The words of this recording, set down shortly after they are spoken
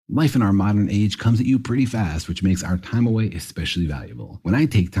Life in our modern age comes at you pretty fast, which makes our time away especially valuable. When I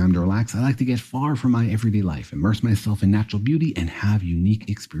take time to relax, I like to get far from my everyday life, immerse myself in natural beauty, and have unique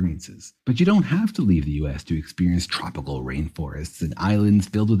experiences. But you don't have to leave the U.S. to experience tropical rainforests and islands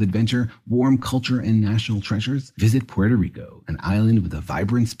filled with adventure, warm culture, and national treasures. Visit Puerto Rico, an island with a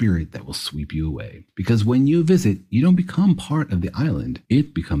vibrant spirit that will sweep you away. Because when you visit, you don't become part of the island,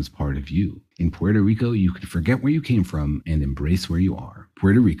 it becomes part of you. In Puerto Rico, you can forget where you came from and embrace where you are.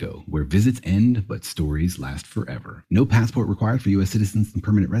 Puerto Rico, where visits end, but stories last forever. No passport required for U.S. citizens and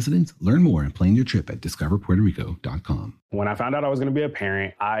permanent residents. Learn more and plan your trip at discoverpuertorico.com. When I found out I was going to be a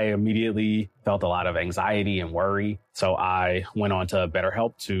parent, I immediately felt a lot of anxiety and worry. So I went on to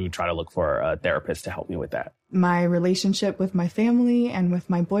BetterHelp to try to look for a therapist to help me with that. My relationship with my family and with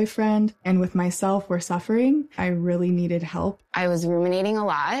my boyfriend and with myself were suffering. I really needed help. I was ruminating a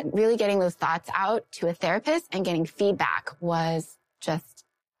lot. Really getting those thoughts out to a therapist and getting feedback was just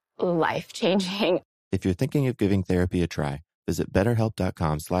life-changing. If you're thinking of giving therapy a try, visit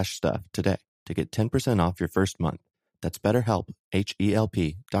betterhelp.com/stuff today to get 10% off your first month. That's BetterHelp,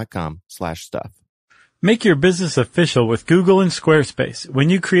 HELP.com/stuff. Make your business official with Google and Squarespace. When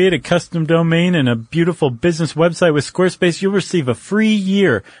you create a custom domain and a beautiful business website with Squarespace, you'll receive a free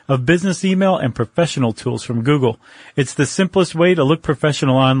year of business email and professional tools from Google. It's the simplest way to look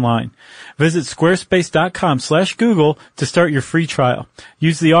professional online. Visit squarespace.com/Google to start your free trial.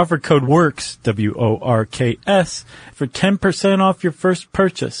 Use the offer code WORKS, WORKS, for 10% off your first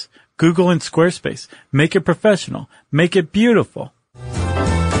purchase. Google and Squarespace. Make it professional. Make it beautiful.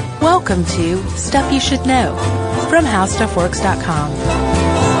 Welcome to Stuff You Should Know from HowStuffWorks.com.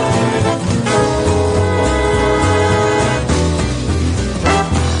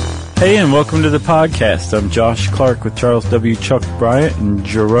 Hey, and welcome to the podcast. I'm Josh Clark with Charles W. Chuck Bryant and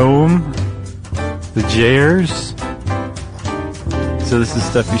Jerome, the Jers. So this is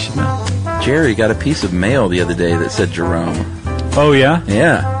Stuff You Should Know. Jerry got a piece of mail the other day that said Jerome. Oh, yeah?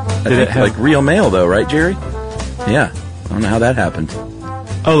 Yeah. Did it have... like real mail, though, right, Jerry? Yeah. I don't know how that happened.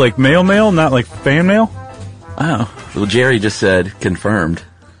 Oh, like mail, not like fan mail? Oh. Well, Jerry just said confirmed.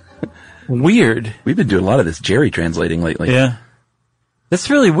 Weird. We've been doing a lot of this Jerry translating lately. Yeah.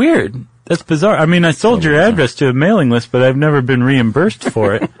 That's really weird. That's bizarre. I mean, I sold your address to a mailing list, but I've never been reimbursed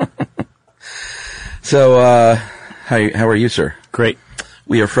for it. So, how are you, sir? Great.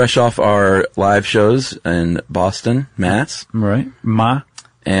 We are fresh off our live shows in Boston, Mass. Right.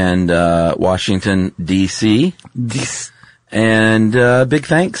 And Washington, D.C. And big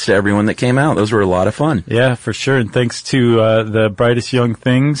thanks to everyone that came out. Those were a lot of fun. Yeah, for sure. And thanks to the Brightest Young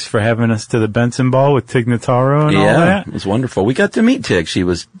Things for having us to the Benson Ball with Tig Notaro and all that. It was wonderful. We got to meet Tig. She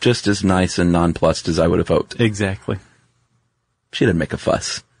was just as nice and nonplussed as I would have hoped. Exactly. She didn't make a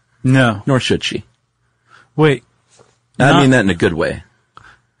fuss. No. Nor should she. Wait. I mean that in a good way.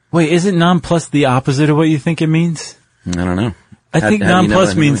 Wait, isn't nonplussed the opposite of what you think it means? I don't know. I think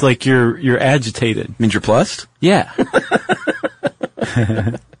nonplussed means like you're agitated. Means you're plussed? Yeah.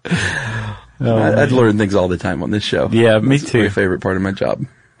 I'd learn things all the time on this show. Yeah, me too. It's my favorite part of my job.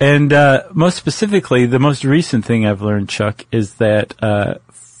 And most specifically, the most recent thing I've learned, Chuck, is that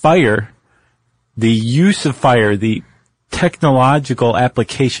fire, the use of fire, the technological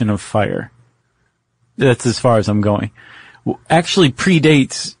application of fire, that's as far as I'm going, actually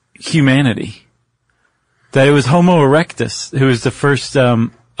predates humanity. That it was Homo erectus who was the first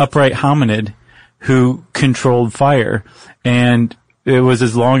upright hominid who controlled fire, and it was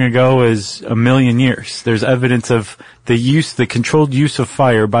as long ago as 1 million years. There's evidence of the controlled use of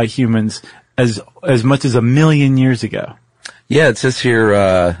fire by humans as much as 1 million years ago. Yeah, it says here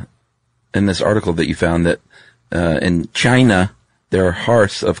in this article that you found that in China there are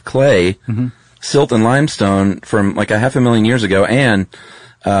hearths of clay, silt and limestone from like 500,000 years ago, and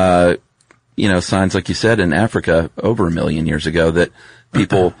signs like you said in Africa over 1 million years ago that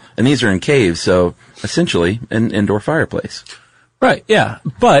people, and these are in caves, so essentially an indoor fireplace. Right, yeah.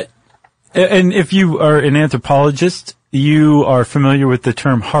 But, and if you are an anthropologist, you are familiar with the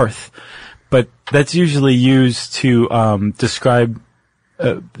term hearth, but that's usually used to describe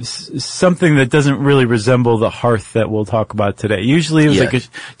something that doesn't really resemble the hearth that we'll talk about today. Usually it was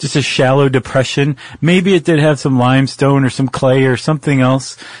just a shallow depression. Maybe it did have some limestone or some clay or something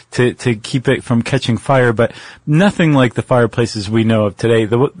else to keep it from catching fire, but nothing like the fireplaces we know of today.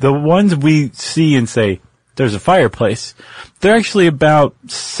 The ones we see and say, there's a fireplace, they're actually about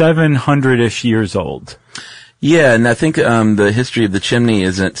 700-ish years old. Yeah, and I think the history of the chimney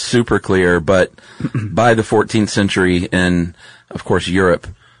isn't super clear, but by the 14th century in, of course, Europe,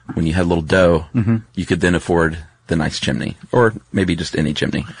 when you had a little dough, you could then afford the nice chimney, or maybe just any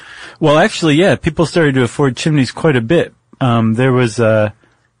chimney. Well, actually, yeah, people started to afford chimneys quite a bit. There was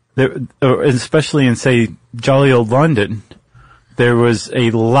especially in, say, jolly old London, there was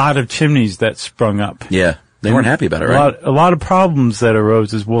a lot of chimneys that sprung up. Yeah. They weren't happy about it, right? A lot of problems that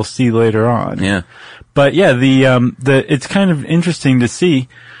arose, as we'll see later on. Yeah. But yeah, it's kind of interesting to see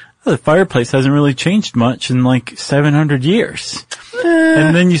the fireplace hasn't really changed much in like 700 years.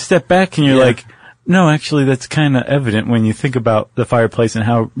 And then you step back and you're like, no, actually that's kind of evident when you think about the fireplace and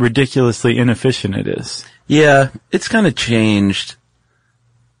how ridiculously inefficient it is. Yeah, it's kind of changed.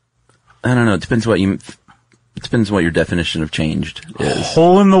 I don't know. It depends what your definition of changed is. A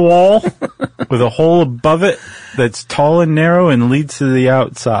hole in the wall with a hole above it that's tall and narrow and leads to the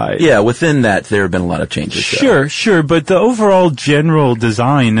outside. Yeah, within that, there have been a lot of changes. Sure, but the overall general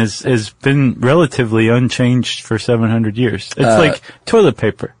design has been relatively unchanged for 700 years. It's like toilet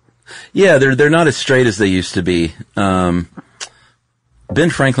paper. Yeah, they're not as straight as they used to be. Ben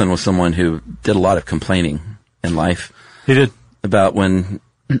Franklin was someone who did a lot of complaining in life. He did. About when,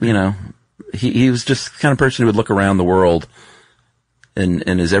 he was just the kind of person who would look around the world in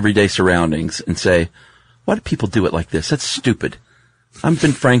his everyday surroundings and say, why do people do it like this? That's stupid. I'm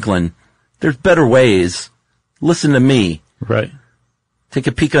Ben Franklin. There's better ways. Listen to me. Right. Take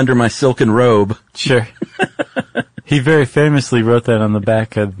a peek under my silken robe. Sure. He very famously wrote that on the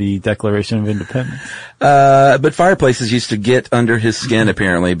back of the Declaration of Independence. But fireplaces used to get under his skin,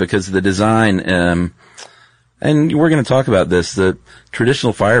 apparently, because of the design. And we're going to talk about this. The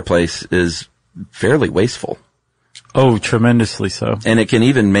traditional fireplace is fairly wasteful. Oh, tremendously so. And it can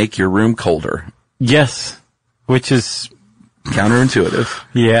even make your room colder. Yes. Which is counterintuitive.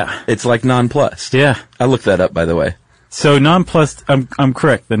 Yeah. It's like nonplussed. Yeah. I looked that up, by the way. So nonplussed, I'm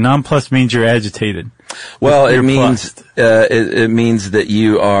correct. The nonplussed means you're agitated. Well, it means that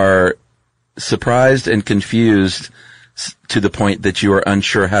you are surprised and confused to the point that you are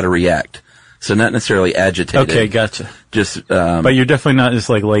unsure how to react. So not necessarily agitated. Okay, gotcha. Just, but you're definitely not just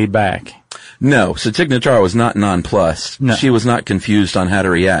like laid back. No. So Tig Notaro was not nonplussed. No. She was not confused on how to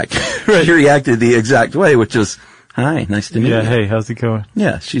react. Right. She reacted the exact way, which is, hi, nice to meet you. Yeah, hey, how's it going?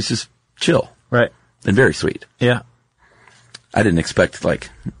 Yeah, she's just chill. Right. And very sweet. Yeah. I didn't expect,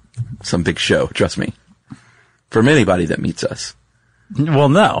 some big show, trust me. From anybody that meets us. Well,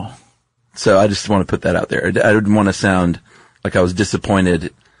 no. So I just want to put that out there. I didn't want to sound like I was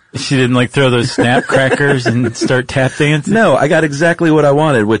disappointed. She didn't throw those snap crackers and start tap dancing? No, I got exactly what I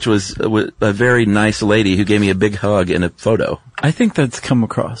wanted, which was a very nice lady who gave me a big hug and a photo. I think that's come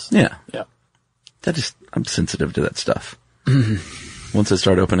across. Yeah. Yeah. I'm sensitive to that stuff. Once I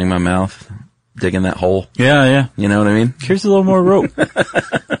start opening my mouth, digging that hole. Yeah, yeah. You know what I mean? Here's a little more rope.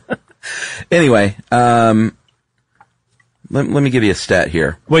 Anyway, let me give you a stat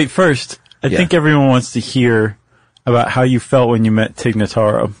here. Wait, first, I think everyone wants to hear about how you felt when you met Tig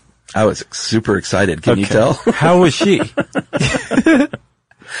Notaro. I was super excited. Can you tell? How was she?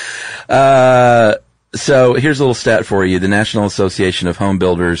 So here's a little stat for you. The National Association of Home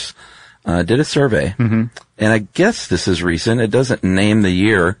Builders did a survey, and I guess this is recent. It doesn't name the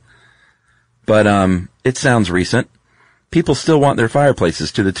year, but it sounds recent. People still want their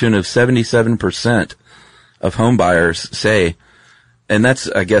fireplaces to the tune of 77% of home buyers say, and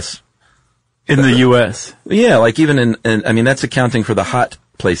that's, I guess, in the U.S. Yeah, even that's accounting for the hot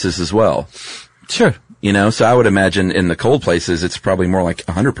places as well. Sure. So I would imagine in the cold places, it's probably more like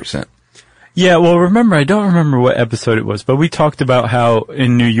 100%. Yeah, well, I don't remember what episode it was, but we talked about how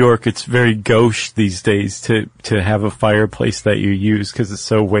in New York it's very gauche these days to have a fireplace that you use because it's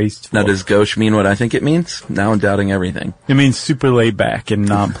so wasteful. Now, does gauche mean what I think it means? Now I'm doubting everything. It means super laid back and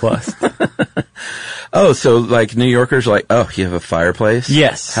nonplussed. Oh, so New Yorkers are oh, you have a fireplace?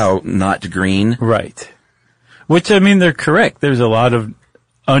 Yes. How not green? Right. Which, they're correct. There's a lot of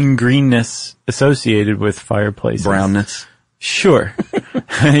ungreenness associated with fireplaces. Brownness. Sure.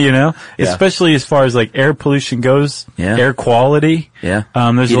 Especially as far as air pollution goes, air quality. Yeah.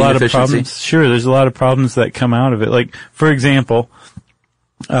 There's Heating a lot efficiency. of problems. Sure. There's a lot of problems that come out of it. For example,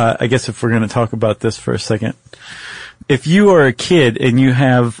 I guess if we're going to talk about this for a second, if you are a kid and you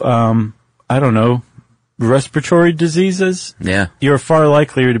have, respiratory diseases, you're far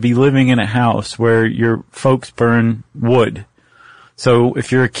likelier to be living in a house where your folks burn wood. So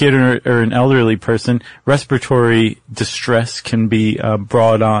if you're a kid or an elderly person, respiratory distress can be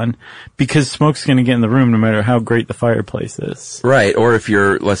brought on because smoke's going to get in the room no matter how great the fireplace is. Right. Or if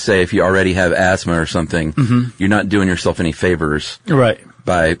let's say if you already have asthma or something, you're not doing yourself any favors. Right.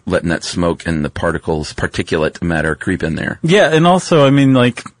 By letting that smoke and the particulate matter creep in there. Yeah, and also,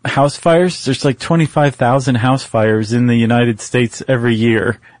 house fires, there's 25,000 house fires in the United States every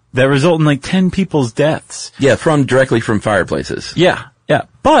year that result in 10 people's deaths. Yeah, directly from fireplaces. Yeah.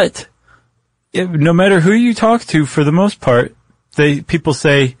 But no matter who you talk to, for the most part, people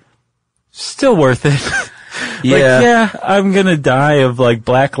say, still worth it. Yeah. I'm gonna die of like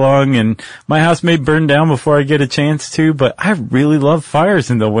black lung, and my house may burn down before I get a chance to, but I really love fires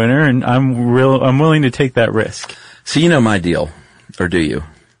in the winter, and I'm willing to take that risk. So you know my deal, or do you?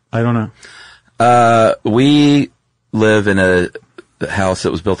 I don't know. We live in a house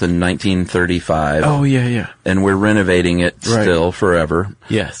that was built in 1935. Oh, yeah. And we're renovating it still forever.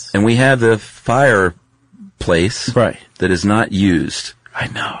 Yes. And we have the fireplace that is not used. I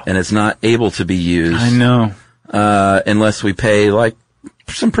know. And it's not able to be used. I know. Unless we pay like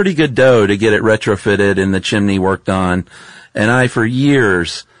some pretty good dough to get it retrofitted and the chimney worked on. And I, for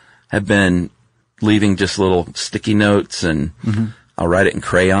years, have been leaving just little sticky notes, and I'll write it in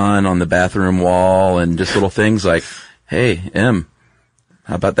crayon on the bathroom wall, and just little things like, "Hey, Em,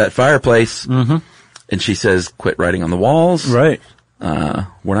 how about that fireplace?" And she says, "Quit writing on the walls." Right.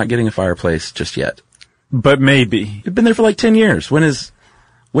 We're not getting a fireplace just yet. But maybe. We've been there for like 10 years. When do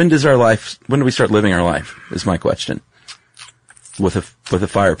we start living our life, is my question. With a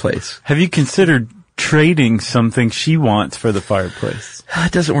fireplace. Have you considered trading something she wants for the fireplace?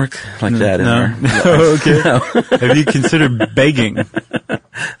 It doesn't work like that in our Okay. No. Have you considered begging?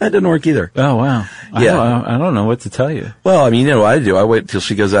 That didn't work either. Oh, wow. Yeah. I don't know what to tell you. Well, I mean, you know what I do? I wait till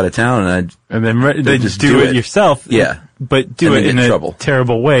she goes out of town, and then just do it yourself. Yeah. But do it in a trouble.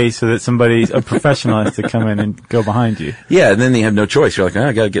 terrible way so that a professional has to come in and go behind you. Yeah, and then you have no choice. You're like,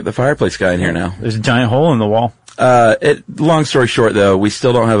 I gotta get the fireplace guy in here now. There's a giant hole in the wall. Long story short though, we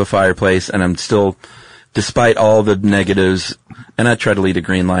still don't have a fireplace, and I'm still, despite all the negatives, and I try to lead a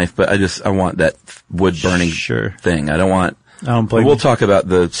green life, but I want that wood burning thing. I don't blame We'll talk about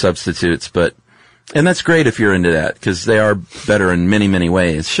the substitutes, and that's great if you're into that, because they are better in many, many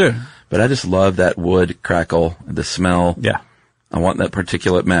ways. Sure. But I just love that wood crackle, the smell. Yeah. I want that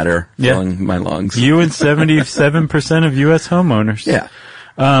particulate matter filling my lungs. You and 77% of U.S. homeowners. Yeah.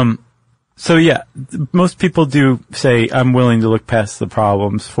 So yeah, most people do say, I'm willing to look past the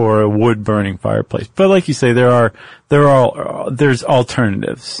problems for a wood burning fireplace. But like you say, there's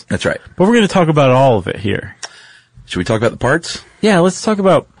alternatives. That's right. But we're going to talk about all of it here. Should we talk about the parts? Yeah, let's talk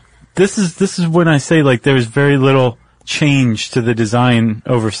about, this is when I say like there's very little change to the design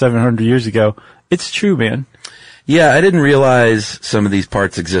over 700 years ago. It's true, man. Yeah, I didn't realize some of these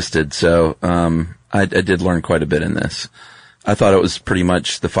parts existed, so I did learn quite a bit in this. I thought it was pretty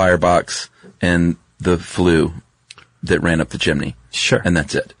much the firebox and the flue that ran up the chimney. Sure. And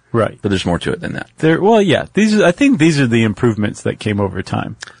that's it. Right. But there's more to it than that. I think these are the improvements that came over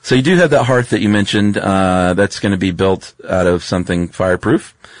time. So you do have that hearth that you mentioned, that's going to be built out of something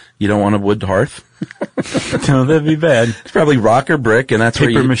fireproof. You don't want a wood hearth. No, that'd be bad. It's probably rock or brick, and that's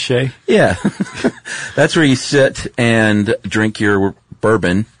paper mache. Yeah. That's where you sit and drink your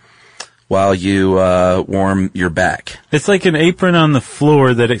bourbon while you warm your back. It's like an apron on the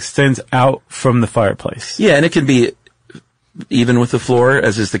floor that extends out from the fireplace. Yeah, and it can be even with the floor,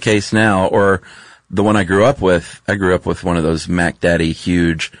 as is the case now, or the one I grew up with. I grew up with one of those Mac Daddy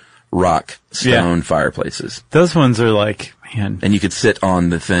huge rock stone fireplaces. Those ones are like, man. And you could sit on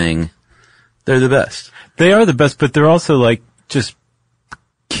the thing. They're the best. They are the best, but they're also like just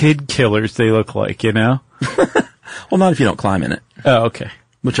kid killers, they look like, you know? Well, not if you don't climb in it. Oh, okay.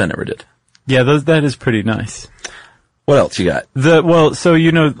 Which I never did. Yeah, that is pretty nice. What else you got? So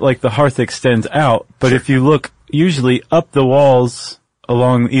you know, like the hearth extends out, but if you look usually up the walls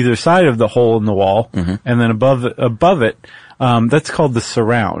along either side of the hole in the wall, and then above it, that's called the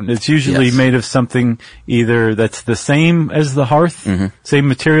surround. It's usually made of something either that's the same as the hearth, same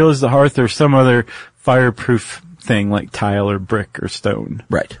material as the hearth, or some other fireproof thing like tile or brick or stone.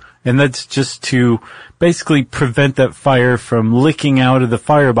 Right. And that's just to basically prevent that fire from licking out of the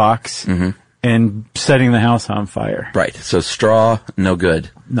firebox and setting the house on fire. Right. So straw, no good.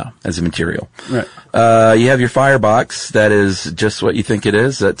 No. As a material. Right. You have your firebox. That is just what you think it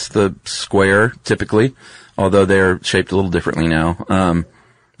is. That's the square, typically, although they're shaped a little differently now.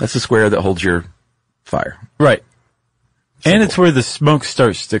 That's the square that holds your fire. Right. Simple. And it's where the smoke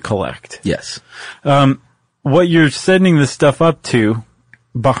starts to collect. Yes. What you're sending the stuff up to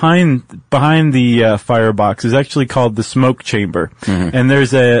behind the firebox is actually called the smoke chamber. And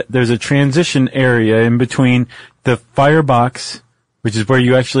there's a transition area in between the firebox, which is where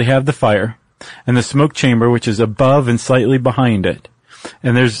you actually have the fire, and the smoke chamber, which is above and slightly behind it.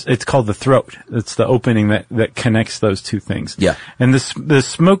 And it's called the throat. It's the opening that connects those two things. Yeah. And the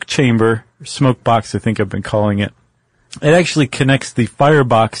smoke chamber, smoke box, I think I've been calling it, it actually connects the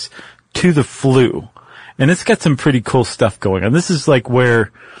firebox to the flue. And it's got some pretty cool stuff going on. This is like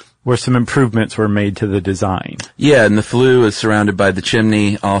where some improvements were made to the design. Yeah, and the flue is surrounded by the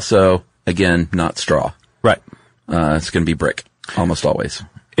chimney. Also, again, not straw. Right. It's going to be brick, almost always.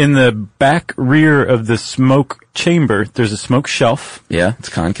 in the back rear of the smoke chamber, there's a smoke shelf. Yeah, it's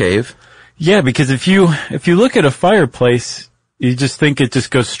concave. Yeah, because if you look at a fireplace, you just think it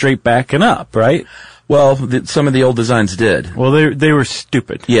just goes straight back and up, right? Well, some of the old designs did. Well, they were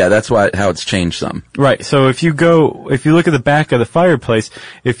stupid. Yeah, that's how it's changed some. Right. So if you look at the back of the fireplace,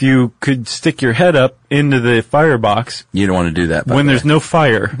 if you could stick your head up into the firebox, You don't want to do that. when there's no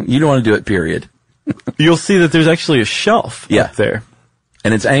fire, You don't want to do it, period. you'll see that there's actually a shelf up there.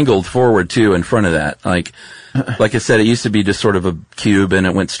 And it's angled forward too in front of that. Like I said, it used to be just sort of a cube and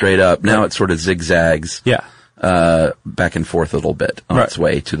it went straight up. Now it sort of zigzags. Yeah. Back and forth a little bit on its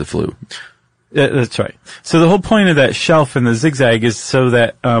way to the flue. That's right. So the whole point of that shelf and the zigzag is so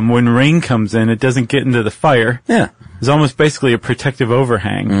that when rain comes in, it doesn't get into the fire. Yeah. It's almost basically a protective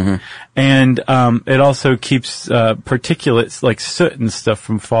overhang. Mm-hmm. And it also keeps particulates like soot and stuff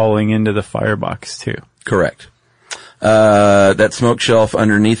from falling into the firebox too. Correct. That smoke shelf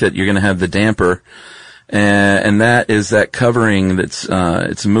underneath it, you're going to have the damper, and that is that covering that's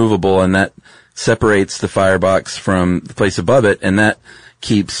it's movable, and that separates the firebox from the place above it, and that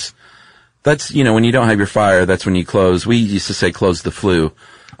keeps. That's, when you don't have your fire, that's when you close. We used to say close the flue.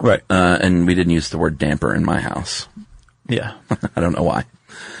 Right. And we didn't use the word damper in my house. Yeah. I don't know why.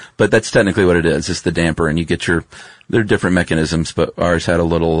 But that's technically what it is. It's the damper, and you get there are different mechanisms, but ours had a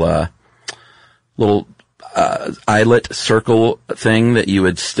little eyelet circle thing that you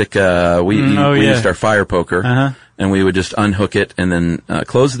would stick, we used our fire poker, and we would just unhook it and then,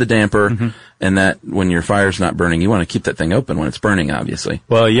 close the damper, and that when your fire's not burning, you want to keep that thing open when it's burning, obviously.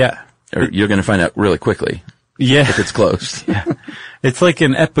 Well, yeah. Or you're going to find out really quickly. Yeah. If it's closed. Yeah. It's like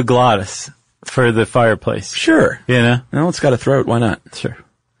an epiglottis for the fireplace. Sure. Well, it's got a throat. Why not? Sure.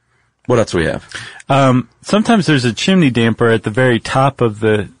 What else do we have? Sometimes there's a chimney damper at the very top of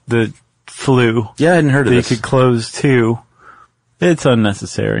the flue. Yeah, I hadn't heard of this. That you could close too. It's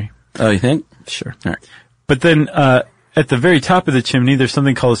unnecessary. Oh, you think? Sure. All right. But then, at the very top of the chimney, there's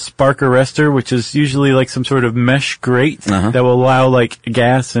something called a spark arrestor, which is usually like some sort of mesh grate that will allow like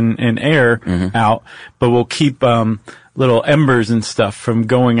gas and air out, but will keep, little embers and stuff from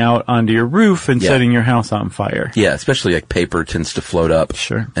going out onto your roof and setting your house on fire. Yeah, especially like paper tends to float up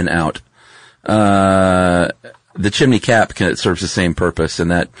and out. The chimney cap serves the same purpose,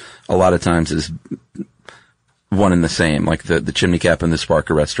 and that a lot of times is one and the same. Like the chimney cap and the spark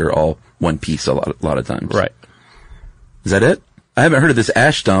arrestor are all one piece a lot of times. Right. Is that it? I haven't heard of this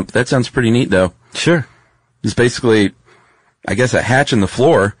ash dump. That sounds pretty neat, though. Sure. It's basically, I guess, a hatch in the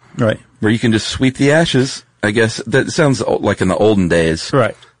floor. Right. Where you can just sweep the ashes. I guess that sounds like in the olden days.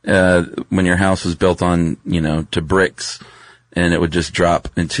 Right. When your house was built on, to bricks, and it would just drop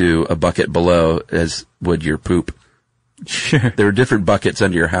into a bucket below, as would your poop. Sure. There were different buckets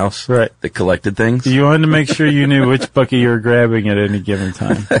under your house. Right. That collected things. You wanted to make sure you knew which bucket you were grabbing at any given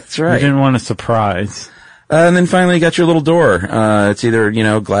time. That's right. You didn't want a surprise. And then finally you got your little door. It's either,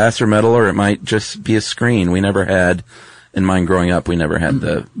 glass or metal, or it might just be a screen. We never had, in mine growing up, we never had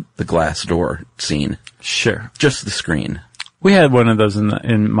the glass door scene. Sure. Just the screen. We had one of those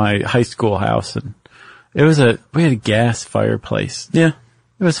in my high school house, and we had a gas fireplace. Yeah.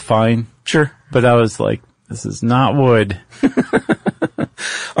 It was fine. Sure. But I was like, this is not wood.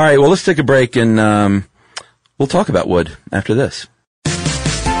 All right. Well, let's take a break, and, we'll talk about wood after this.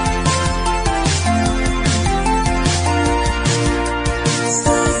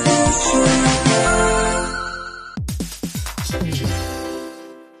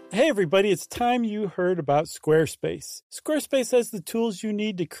 Hey everybody, it's time you heard about Squarespace. Squarespace has the tools you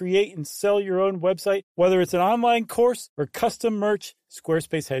need to create and sell your own website. Whether it's an online course or custom merch,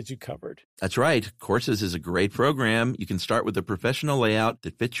 Squarespace has you covered. That's right. Courses is a great program. You can start with a professional layout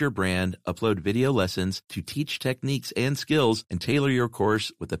that fits your brand, upload video lessons to teach techniques and skills, and tailor your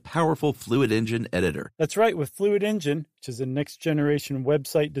course with a powerful Fluid Engine editor. That's right. With Fluid Engine, which is a next-generation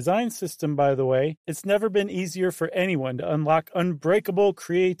website design system, by the way, it's never been easier for anyone to unlock unbreakable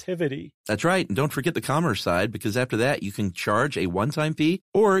creativity. That's right. And don't forget the commerce side, because after that, you can charge a one-time fee,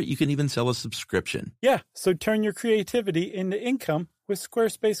 or you can even sell a subscription. Yeah, so turn your creativity into income with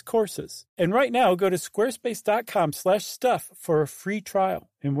Squarespace courses. And right now, go to squarespace.com/stuff for a free trial.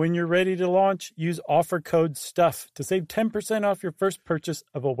 And when you're ready to launch, use offer code STUFF to save 10% off your first purchase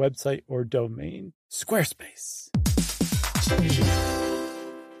of a website or domain. Squarespace.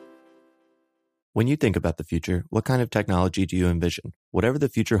 When you think about the future, what kind of technology do you envision? Whatever the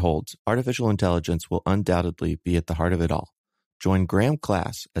future holds, artificial intelligence will undoubtedly be at the heart of it all. Join Graham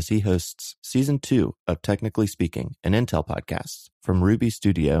Class as he hosts Season 2 of Technically Speaking, an Intel podcast from Ruby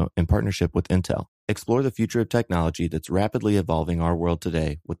Studio in partnership with Intel. Explore the future of technology that's rapidly evolving our world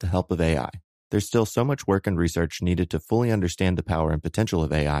today with the help of AI. There's still so much work and research needed to fully understand the power and potential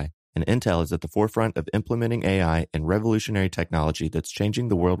of AI, and Intel is at the forefront of implementing AI and revolutionary technology that's changing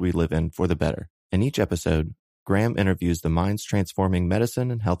the world we live in for the better. In each episode, Graham interviews the minds transforming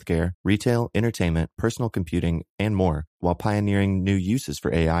medicine and healthcare, retail, entertainment, personal computing, and more, while pioneering new uses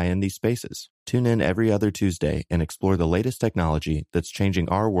for AI in these spaces. Tune in every other Tuesday and explore the latest technology that's changing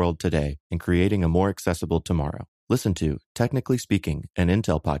our world today and creating a more accessible tomorrow. Listen to Technically Speaking, an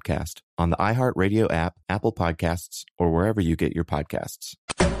Intel podcast on the iHeartRadio app, Apple Podcasts, or wherever you get your podcasts.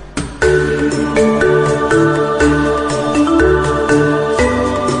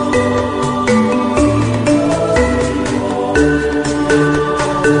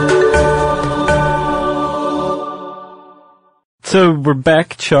 So we're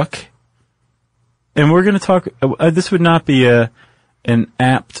back, Chuck, and we're going to talk. This would not be an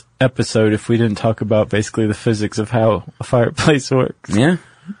apt episode if we didn't talk about basically the physics of how a fireplace works. Yeah,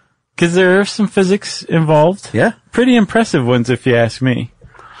 because there are some physics involved. Yeah, pretty impressive ones, if you ask me.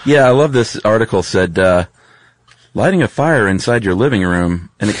 Yeah, I love this article. Said lighting a fire inside your living room,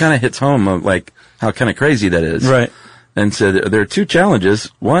 and it kind of hits home of like how kind of crazy that is, right? And said there are two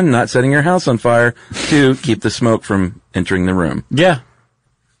challenges. One, not setting your house on fire. Two, keep the smoke from entering the room. Yeah.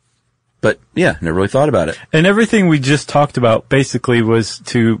 But, yeah, never really thought about it. And everything we just talked about basically was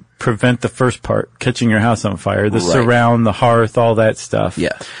to prevent the first part, catching your house on fire, the surround, the hearth, all that stuff.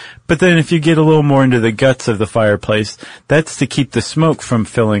 Yeah. But then if you get a little more into the guts of the fireplace, that's to keep the smoke from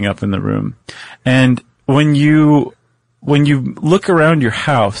filling up in the room. And when you look around your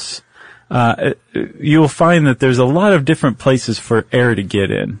house, you'll find that there's a lot of different places for air to get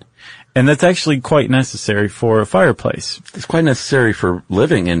in. And that's actually quite necessary for a fireplace. It's quite necessary for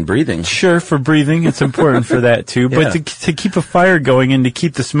living and breathing. Sure, for breathing. It's important for that too. Yeah. But to keep a fire going and to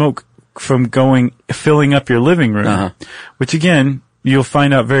keep the smoke from filling up your living room, which again, you'll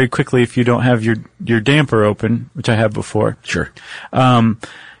find out very quickly if you don't have your damper open, which I have before. Sure.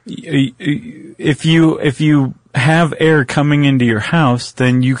 If you have air coming into your house,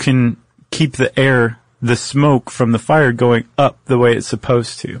 then you can keep the smoke from the fire going up the way it's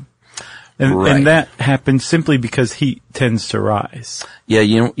supposed to. And that happens simply because heat tends to rise. Yeah,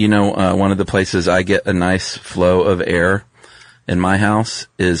 one of the places I get a nice flow of air in my house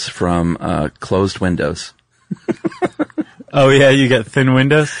is from closed windows. Oh yeah, you got thin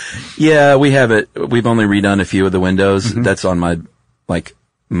windows? Yeah, we have it. We've only redone a few of the windows. Mm-hmm. That's on my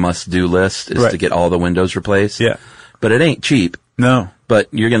must-do list is to get all the windows replaced. Yeah. But it ain't cheap. No. But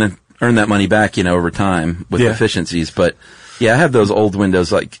you're going to earn that money back, over time with efficiencies. But yeah, I have those old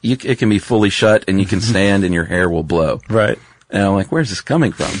windows, it can be fully shut and you can stand and your hair will blow. Right. And I'm like, where's this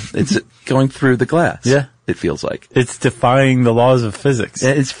coming from? It's going through the glass. Yeah. It feels like. It's defying the laws of physics.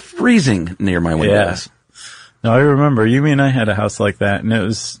 It's freezing near my windows. Yeah. No, I remember. You and I had a house like that, and it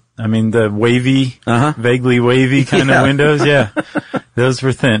was, the wavy, vaguely wavy kind of windows. Yeah. Those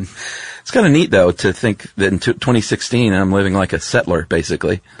were thin. It's kind of neat, though, to think that in 2016, I'm living like a settler,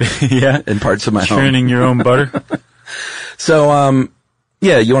 basically. Yeah. In parts of my home. Churning your own butter. So,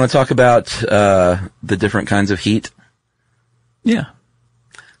 you want to talk about the different kinds of heat? Yeah.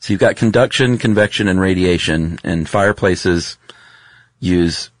 So you've got conduction, convection, and radiation, and fireplaces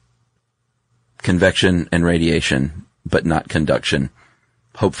use convection and radiation, but not conduction.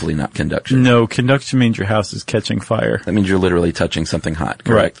 Hopefully not conduction. No, conduction means your house is catching fire. That means you're literally touching something hot,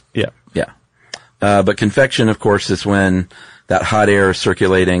 correct? Right. Yeah. But convection, of course, is when that hot air is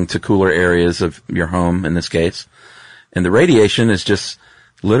circulating to cooler areas of your home, in this case. And the radiation is just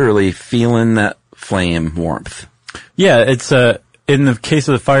literally feeling that flame warmth. Yeah, it's in the case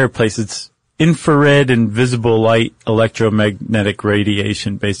of the fireplace, it's infrared and visible light electromagnetic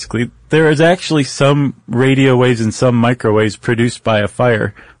radiation, basically. There is actually some radio waves and some microwaves produced by a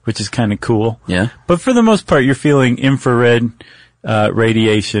fire, which is kind of cool. Yeah. But for the most part, you're feeling infrared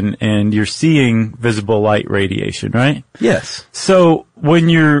radiation and you're seeing visible light radiation, right? Yes. So when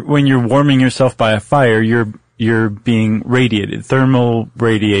you're warming yourself by a fire, you're being radiated. Thermal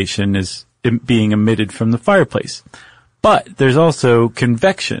radiation is being emitted from the fireplace. But there's also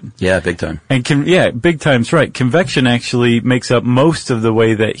convection. Yeah, big time. And big time's right. Convection actually makes up most of the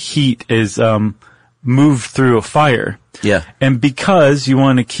way that heat is moved through a fire. Yeah. And because you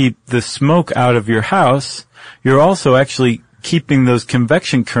want to keep the smoke out of your house, you're also actually keeping those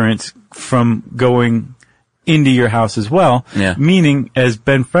convection currents from going into your house as well. Yeah. Meaning, as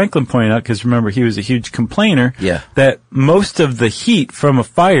Ben Franklin pointed out, because remember he was a huge complainer, Yeah. that most of the heat from a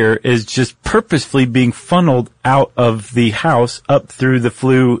fire is just purposefully being funneled out of the house up through the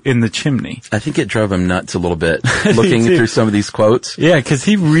flue in the chimney. I think it drove him nuts a little bit looking too. through some of these quotes. Yeah, because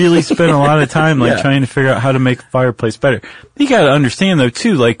he really spent a lot of time Yeah. trying to figure out how to make a fireplace better. You got to understand though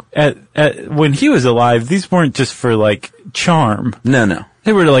too, at when he was alive, these weren't just for charm. No.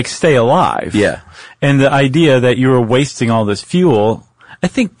 They were to stay alive. Yeah. And the idea that you were wasting all this fuel, I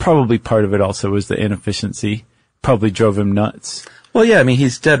think probably part of it also was the inefficiency. Probably drove him nuts. Well, yeah, I mean,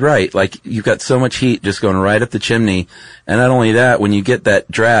 he's dead right. You've got so much heat just going right up the chimney. And not only that, when you get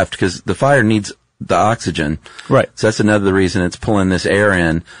that draft, because the fire needs the oxygen. Right. So that's another reason it's pulling this air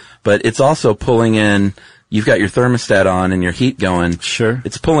in. But it's also pulling in, you've got your thermostat on and your heat going. Sure.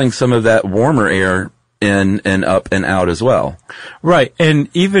 It's pulling some of that warmer air in and up and out as well. Right. And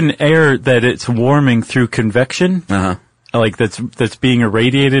even air that it's warming through convection, that's being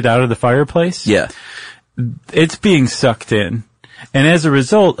irradiated out of the fireplace. Yeah. It's being sucked in. And as a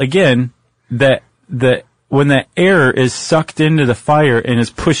result, again, when that air is sucked into the fire and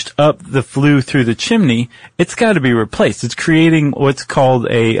is pushed up the flue through the chimney, it's got to be replaced. It's creating what's called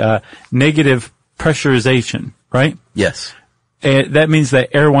a negative pressurization, right? Yes. And that means that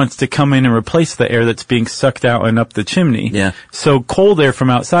air wants to come in and replace the air that's being sucked out and up the chimney. Yeah. So cold air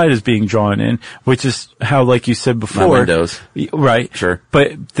from outside is being drawn in, which is how, like you said before. My windows. Right. Sure.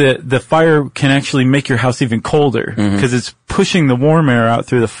 But the fire can actually make your house even colder because it's pushing the warm air out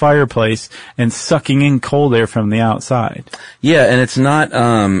through the fireplace and sucking in cold air from the outside. Yeah, and it's not,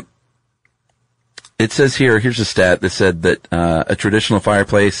 it says here's a stat that said that, a traditional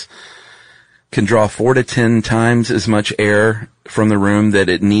fireplace can draw 4 to 10 times as much air from the room that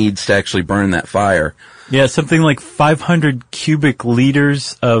it needs to actually burn that fire. Yeah, something like 500 cubic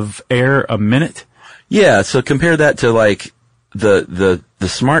liters of air a minute. Yeah, so compare that to the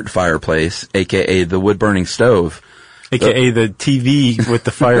smart fireplace, aka the wood burning stove. AKA the TV with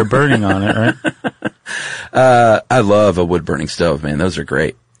the fire burning on it, right? I love a wood burning stove, man. Those are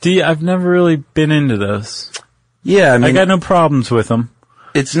great. I've never really been into those. Yeah, I mean, I got no problems with them.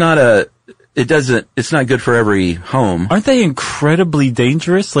 It's not good for every home. Aren't they incredibly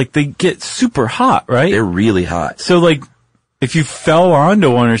dangerous? They get super hot, right? They're really hot. So if you fell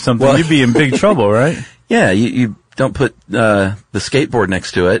onto one or something, you'd be in big trouble, right? Yeah, you don't put, the skateboard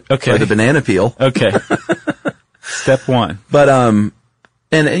next to it. Okay. Or the banana peel. Okay. Step one. But, and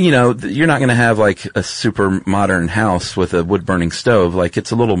you're not going to have a super modern house with a wood burning stove.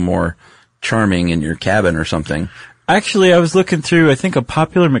 It's a little more charming in your cabin or something. Actually, I was looking through, I think, a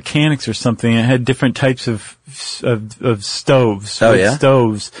Popular Mechanics or something. It had different types of stoves. Oh, yeah?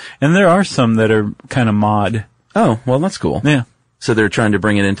 Stoves. And there are some that are kind of mod. Oh, well, that's cool. Yeah. So they're trying to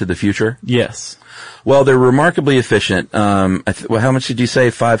bring it into the future? Yes. Well, they're remarkably efficient. How much did you say?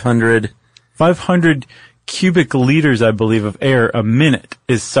 500 cubic liters, I believe, of air a minute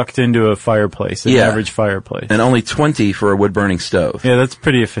is sucked into a fireplace, an average fireplace. And only 20 for a wood burning stove. Yeah, that's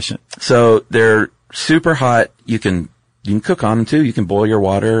pretty efficient. So they're super hot. You can cook on them too. You can boil your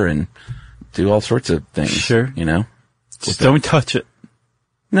water and do all sorts of things. Sure. Just don't touch it.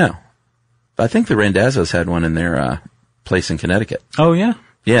 No. I think the Randazzo's had one in their, place in Connecticut. Oh, yeah?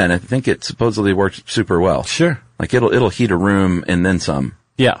 Yeah, and I think it supposedly worked super well. Sure. It'll heat a room and then some.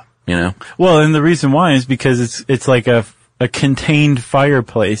 Yeah. Well, and the reason why is because it's like a contained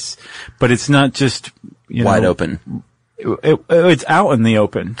fireplace, but it's not just, wide open. It's out in the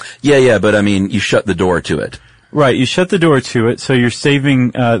open. Yeah, but I mean, you shut the door to it. Right, you shut the door to it, so you're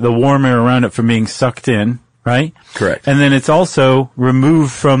saving the warm air around it from being sucked in, right? Correct. And then it's also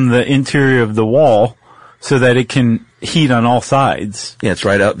removed from the interior of the wall so that it can heat on all sides. Yeah, it's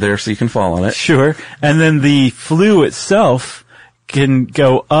right out there so you can fall on it. Sure. And then the flue itself can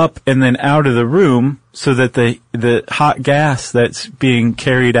go up and then out of the room so that the hot gas that's being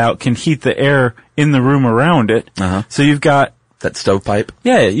carried out can heat the air in the room around it. Uh-huh. So you've got that stovepipe.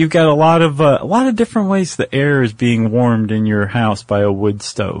 Yeah, you've got a lot of different ways the air is being warmed in your house by a wood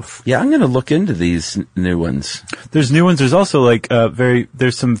stove. Yeah, I'm going to look into these new ones. There's new ones. There's also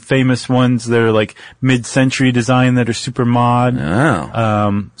there's some famous ones that are mid-century design that are super mod.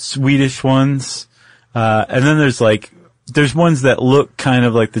 Oh. Swedish ones. And then there's ones that look kind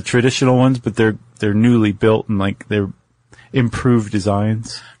of like the traditional ones, but they're newly built and they're improved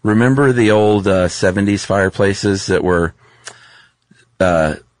designs. Remember the old 70s fireplaces that were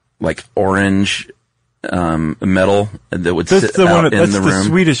orange metal that would sit out in the room? That's the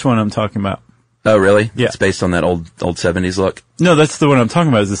Swedish one I'm talking about. Oh, really? Yeah. It's based on that old 70s look? No, that's the one I'm talking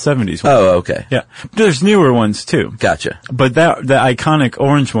about is the 70s one. Oh, okay. Yeah. There's newer ones too. Gotcha. But the iconic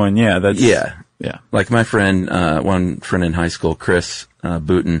orange one, yeah, that's... Yeah. Yeah. Like my friend, one friend in high school, Chris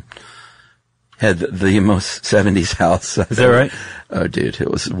Booten, had the most 70s house. Is that right? Oh, dude, it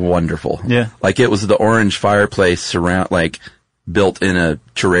was wonderful. Yeah. Like it was the orange fireplace built in a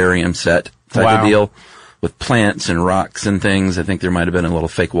terrarium set type of deal with plants and rocks and things. I think there might have been a little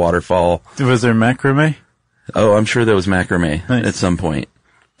fake waterfall. Was there macrame? Oh, I'm sure there was macrame at some point.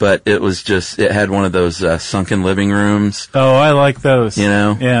 But it was it had one of those sunken living rooms. Oh, I like those. You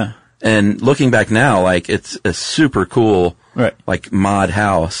know? Yeah. And looking back now, like it's a super cool, like mod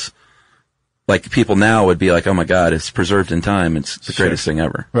house. Like people now would be like, oh my God, it's preserved in time. It's the greatest thing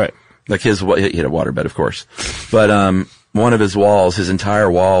ever. Right. Like he had a waterbed, of course. But, one of his walls, his entire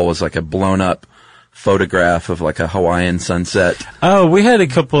wall was like a blown up photograph of like a Hawaiian sunset. Oh, we had a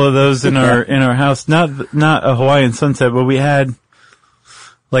couple of those in our house. Not a Hawaiian sunset, but we had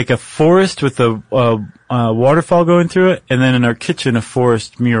like a forest with a waterfall going through it, and then in our kitchen a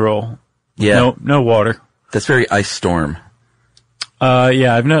forest mural. Yeah. No water. That's very Ice Storm.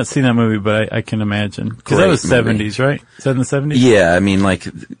 Yeah, I've not seen that movie, but I can imagine. Because that was 70s, right? Is that in the 70s? Yeah, I mean, like,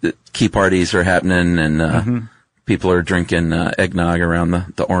 key parties are happening and, people are drinking, eggnog around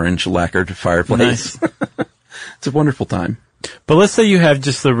the orange lacquered fireplace. Nice. It's a wonderful time. But let's say you have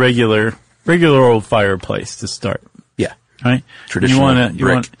just the regular old fireplace to start. Yeah. Right?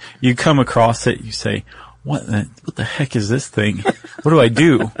 Traditional you come across it, you say, what the heck is this thing? What do I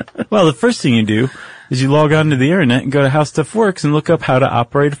do? Well, the first thing you do is you log on to the internet and go to How Stuff Works and look up how to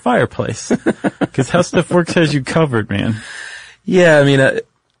operate a fireplace. Because How Stuff Works has you covered, man. Yeah, I mean,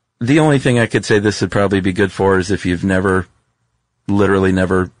 the only thing I could say this would probably be good for is if you've literally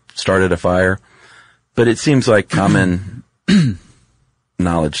never started a fire. But it seems like common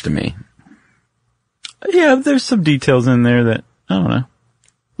knowledge to me. Yeah, there's some details in there that, I don't know.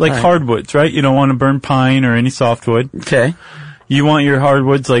 Like hardwoods, right? You don't want to burn pine or any softwood. Okay. You want your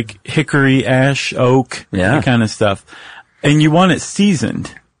hardwoods like hickory, ash, oak, that kind of stuff. And you want it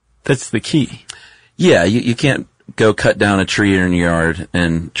seasoned. That's the key. Yeah, you can't go cut down a tree in your yard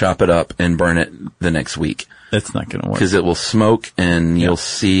and chop it up and burn it the next week. That's not going to work. Because it will smoke and you'll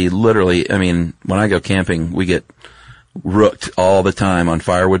see literally, I mean, when I go camping, we get rooked all the time on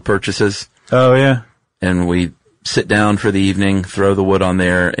firewood purchases. Oh, yeah. And we sit down for the evening, throw the wood on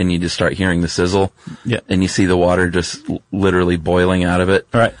there, and you just start hearing the sizzle. Yeah. And you see the water just literally boiling out of it.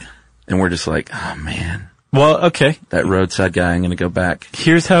 Right. And we're just like, oh man. Well, okay. That roadside guy, I'm going to go back.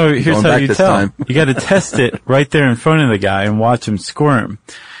 Here's how you tell. You got to test it right there in front of the guy and watch him squirm.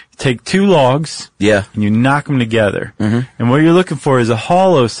 You take 2 logs. Yeah. And you knock them together. Mm-hmm. And what you're looking for is a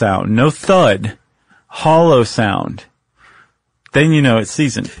hollow sound. No thud. Hollow sound. Then you know it's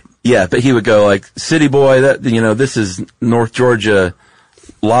seasoned. Yeah, but he would go like, city boy, this is North Georgia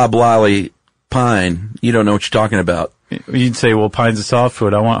loblolly pine. You don't know what you're talking about. You'd say, well, pine's a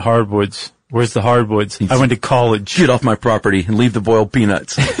softwood. I want hardwoods. Where's the hardwoods? I went to college. Get off my property and leave the boiled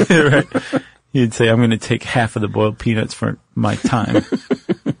peanuts. Right. You'd say, I'm going to take half of the boiled peanuts for my time.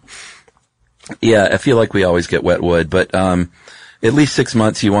 Yeah, I feel like we always get wet wood, but at least 6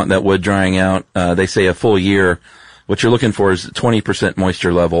 months you want that wood drying out. They say a full year. What you're looking for is 20%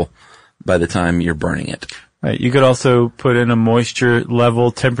 moisture level by the time you're burning it. Right. You could also put in a moisture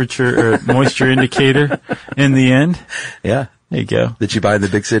level temperature or moisture indicator in the end. Yeah. There you go. That you buy in the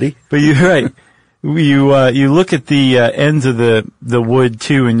big city? But you're right. You look at the ends of the wood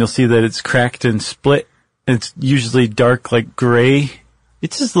too, and you'll see that it's cracked and split. It's usually dark, like gray.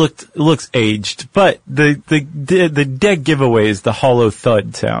 It just looks aged, but the dead giveaway is the hollow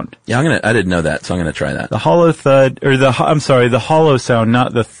thud sound. Yeah, I didn't know that, so I'm gonna try that. The hollow thud, or the hollow sound,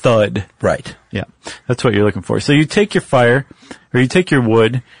 not the thud. Right. Yeah. That's what you're looking for. So you take your fire, or you take your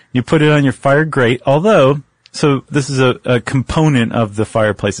wood, you put it on your fire grate, so this is a component of the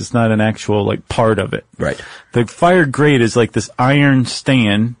fireplace. It's not an actual, like, part of it. Right. The fire grate is like this iron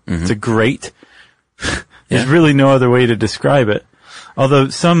stand. Mm-hmm. It's a grate. There's really no other way to describe it. Although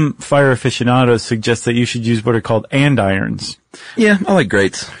some fire aficionados suggest that you should use what are called andirons. Yeah, I like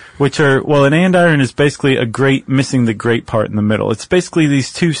grates. An andiron is basically a grate missing the grate part in the middle. It's basically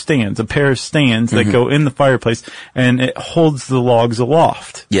these 2 stands, a pair of stands that go in the fireplace, and it holds the logs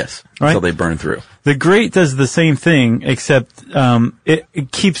aloft. Yes, right? So they burn through. The grate does the same thing, except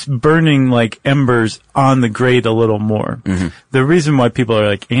it keeps burning like embers on the grate a little more. Mm-hmm. The reason why people are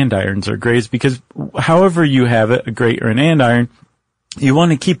like andirons are great is because however you have it, a grate or an andiron, you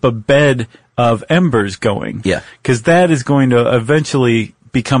want to keep a bed of embers going. Yeah. Because that is going to eventually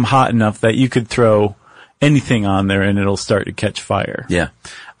become hot enough that you could throw anything on there and it'll start to catch fire. Yeah.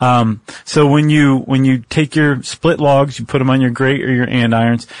 So when you take your split logs, you put them on your grate or your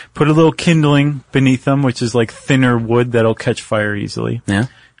andirons, put a little kindling beneath them, which is like thinner wood that'll catch fire easily. Yeah.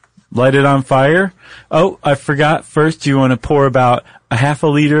 light it on fire. Oh, I forgot. First, you want to pour about a half a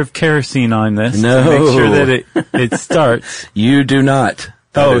liter of kerosene on this to make sure that it starts. You do not.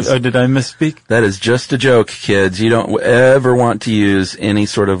 Did I misspeak? That is just a joke, kids. You don't ever want to use any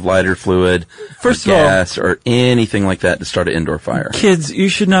sort of lighter fluid, first or of all, gas, or anything like that to start an indoor fire. Kids, you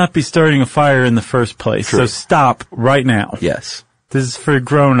should not be starting a fire in the first place. True. So stop right now. Yes. This is for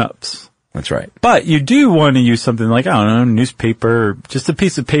grown-ups. That's right. But you do want to use something like, I don't know, newspaper, or just a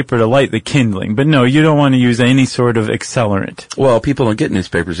piece of paper to light the kindling. But no, you don't want to use any sort of accelerant. Well, people don't get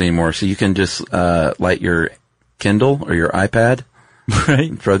newspapers anymore, so you can just light your Kindle or your iPad.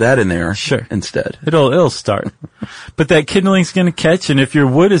 Right. Throw that in there. Sure. Instead. It'll start. But that kindling's going to catch, and if your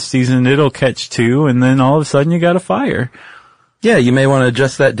wood is seasoned, it'll catch too, and then all of a sudden you got a fire. Yeah, you may want to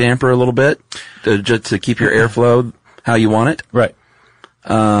adjust that damper a little bit to keep your airflow how you want it. Right.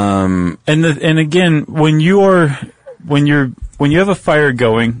 And again, when you have a fire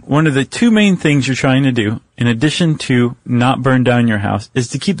going, one of the two main things you're trying to do, in addition to not burn down your house, is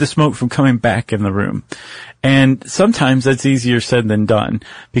to keep the smoke from coming back in the room. And sometimes that's easier said than done,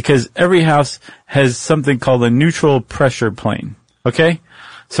 because every house has something called a neutral pressure plane. Okay?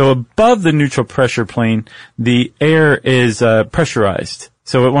 So above the neutral pressure plane, the air is pressurized.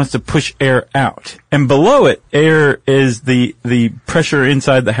 So it wants to push air out. And below it, air is the pressure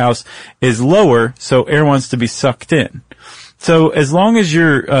inside the house is lower, so air wants to be sucked in. So as long as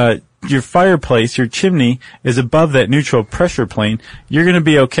your fireplace, your chimney, is above that neutral pressure plane, you're going to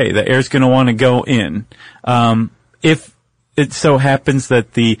be okay. The air's going to want to go in. If it so happens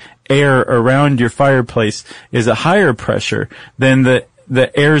that the air around your fireplace is a higher pressure, then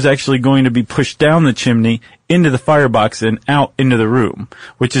the air is actually going to be pushed down the chimney into the firebox and out into the room,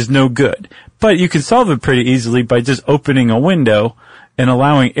 which is no good. But you can solve it pretty easily by just opening a window and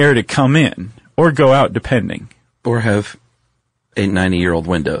allowing air to come in or go out, depending. Or have 90-year-old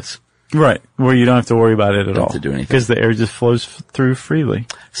windows. Right, where you don't have to worry about it at all. Don't have to do anything. Because the air just flows through freely.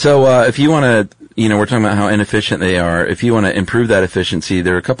 So if you want to, we're talking about how inefficient they are. If you want to improve that efficiency,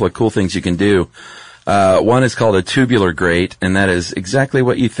 there are a couple of cool things you can do. One is called a tubular grate, and that is exactly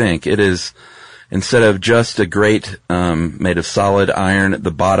what you think. It is, instead of just a grate made of solid iron at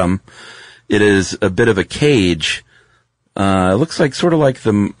the bottom, it is a bit of a cage. It looks like sort of like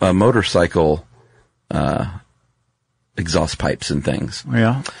the motorcycle exhaust pipes and things.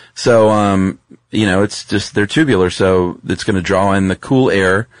 Yeah. So, it's just, they're tubular, so it's going to draw in the cool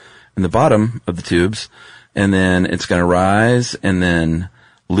air in the bottom of the tubes, and then it's going to rise and then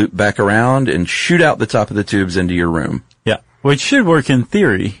loop back around and shoot out the top of the tubes into your room. Yeah. Which should work in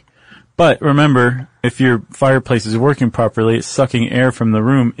theory. But remember, if your fireplace is working properly, it's sucking air from the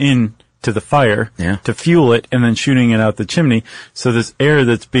room in to the fire to fuel it and then shooting it out the chimney. So this air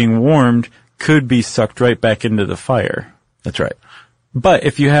that's being warmed could be sucked right back into the fire. That's right. But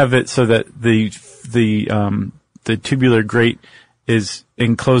if you have it so that the tubular grate is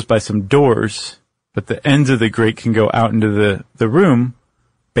enclosed by some doors, but the ends of the grate can go out into the room,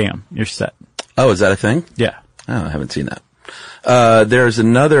 bam, you're set. Oh, is that a thing? Yeah. Oh, I haven't seen that. There's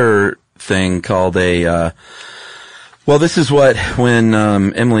another thing called this is when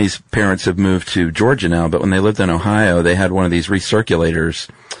Emily's parents have moved to Georgia now, but when they lived in Ohio, they had one of these recirculators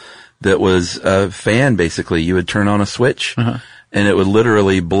that was a fan, basically. You would turn on a switch, and it would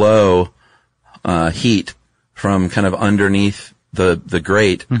literally blow heat from kind of underneath the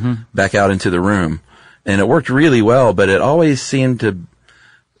grate back out into the room. And it worked really well, but it always seemed to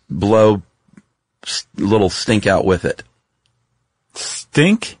blow little stink out with it.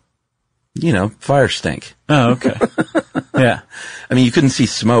 Stink? Fire stink. Oh, okay. Yeah. I mean, you couldn't see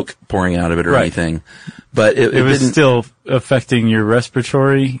smoke pouring out of it or anything, but it was didn't, still affecting your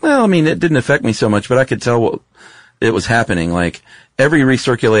respiratory. Well, I mean, it didn't affect me so much, but I could tell what it was happening. Like every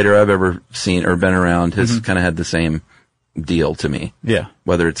recirculator I've ever seen or been around has kind of had the same deal to me. Yeah.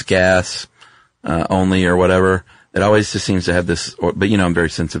 Whether it's gas, only or whatever, it always just seems to have this, but I'm very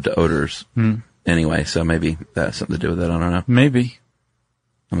sensitive to odors anyway, so maybe that has something to do with it. I don't know. Maybe.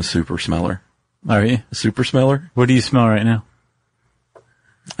 I'm a super smeller. Are you? A super smeller? What do you smell right now?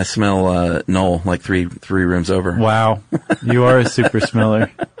 I smell, Noel, like three rooms over. Wow. You are a super smeller.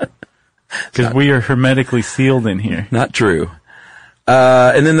 Because we are hermetically sealed in here. Not true.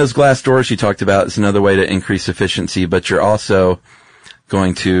 And then those glass doors you talked about is another way to increase efficiency, but you're also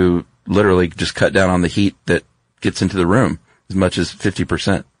going to literally just cut down on the heat that gets into the room as much as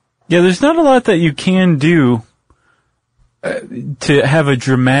 50%. Yeah, there's not a lot that you can do to have a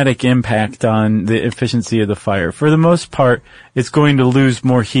dramatic impact on the efficiency of the fire. For the most part, it's going to lose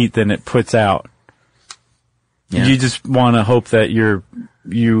more heat than it puts out. Yeah. You just want to hope that you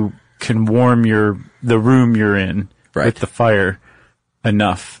can warm the room you're in with the fire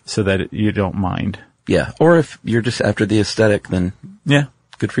enough so that you don't mind. Yeah. Or if you're just after the aesthetic, then Yeah.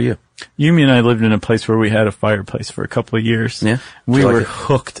 good for you. Yumi and I lived in a place where we had a fireplace for a couple of years. Yeah. We like were it?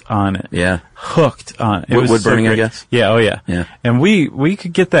 hooked on it. Yeah. Hooked on it. It was Wood so burning, I great. guess? Yeah, oh yeah. Yeah. And we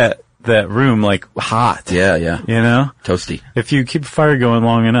could get that room like hot. Yeah, yeah. You know? Toasty. If you keep a fire going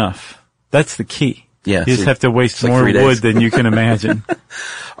long enough. That's the key. Yeah. You just have to waste like more 3 days. wood than you can imagine.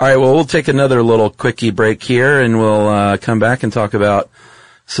 All right, well, we'll take another little quickie break here, and we'll come back and talk about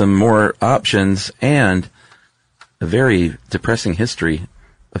some more options and a very depressing history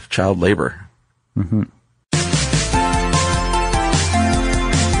of child labor. Mm-hmm.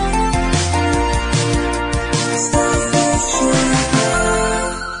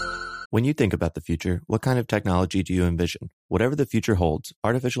 When you think about the future, what kind of technology do you envision? Whatever the future holds,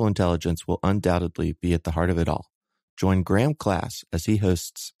 artificial intelligence will undoubtedly be at the heart of it all. Join Graham Class as he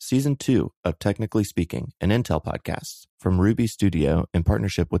hosts Season 2 of Technically Speaking, an Intel podcast from Ruby Studio in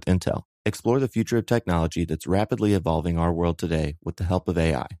partnership with Intel. Explore the future of technology that's rapidly evolving our world today with the help of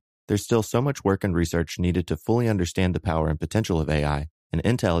AI. There's still so much work and research needed to fully understand the power and potential of AI, and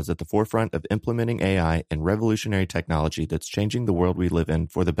Intel is at the forefront of implementing AI and revolutionary technology that's changing the world we live in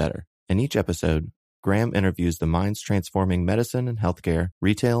for the better. In each episode, Graham interviews the minds transforming medicine and healthcare,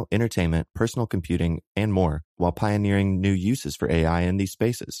 retail, entertainment, personal computing, and more, while pioneering new uses for AI in these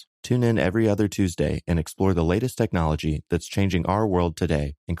spaces. Tune in every other Tuesday and explore the latest technology that's changing our world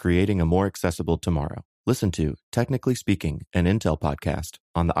today and creating a more accessible tomorrow. Listen to Technically Speaking, an Intel podcast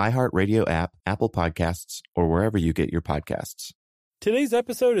on the iHeartRadio app, Apple Podcasts, or wherever you get your podcasts. Today's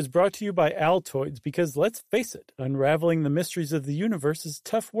episode is brought to you by Altoids because, let's face it, unraveling the mysteries of the universe is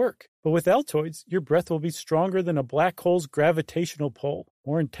tough work. But with Altoids, your breath will be stronger than a black hole's gravitational pull,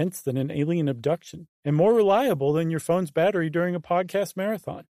 more intense than an alien abduction, and more reliable than your phone's battery during a podcast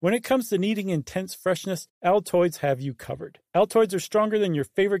marathon. When it comes to needing intense freshness, Altoids have you covered. Altoids are stronger than your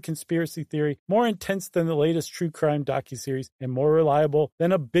favorite conspiracy theory, more intense than the latest true crime docuseries, and more reliable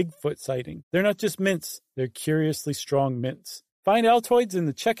than a Bigfoot sighting. They're not just mints, they're curiously strong mints. Find Altoids in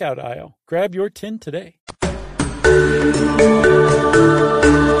the checkout aisle. Grab your tin today.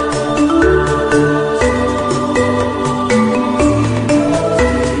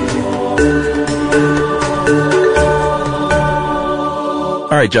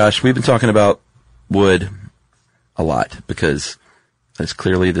 All right, Josh, we've been talking about wood a lot because that's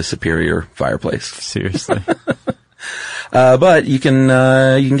clearly the superior fireplace. Seriously. But you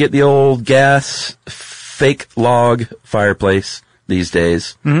can get the old gas fake log fireplace these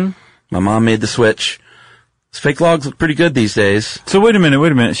days. Mm-hmm. My mom made the switch. These fake logs look pretty good these days. So wait a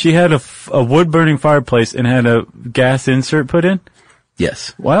minute. She had a wood-burning fireplace and had a gas insert put in?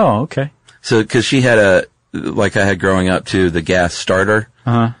 Yes. Wow, okay. So, cause she had like I had growing up too, the gas starter.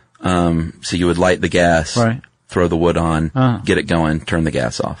 Uh-huh. So you would light the gas, right, throw the wood on, get it going, turn the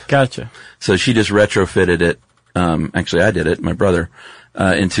gas off. Gotcha. So she just retrofitted it. Actually I did it, my brother,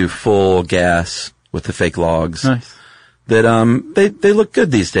 into full gas with the fake logs. Nice. That, they look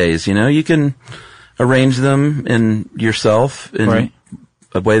good these days, you know, you can arrange them in yourself in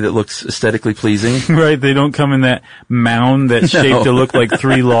a way that looks aesthetically pleasing. Right. They don't come in that mound that's shaped to look like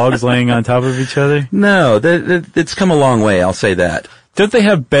 3 logs laying on top of each other. No, it's come a long way. I'll say that. Don't they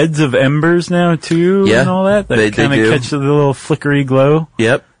have beds of embers now too? Yeah, and all that? That kind of catch the little flickery glow?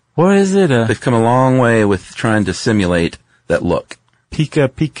 Yep. What is it? They've come a long way with trying to simulate that look. Pika,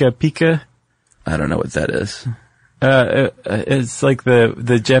 pika, pika? I don't know what that is. It's like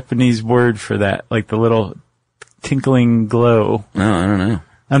the Japanese word for that, like the little tinkling glow. No, I don't know.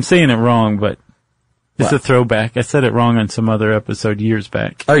 I'm saying it wrong, but it's a throwback. I said it wrong on some other episode years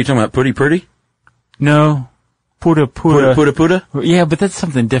back. Oh, you're talking about putty putty? No. Puta puta. Puta puta? Yeah, but that's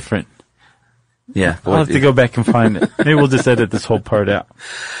something different. Yeah. I'll have to go back and find it. Maybe we'll just edit this whole part out.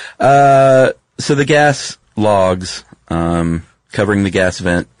 So the gas logs, covering the gas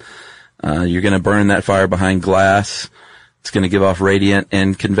vent, you're going to burn that fire behind glass. It's going to give off radiant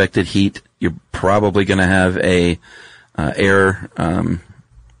and convected heat. You're probably going to have a air,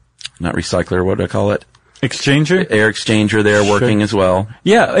 not recycler, what do I call it? Exchanger? Air exchanger there working as well.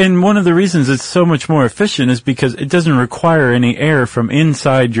 Yeah, and one of the reasons it's so much more efficient is because it doesn't require any air from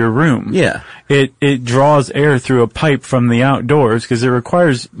inside your room. Yeah. It draws air through a pipe from the outdoors because it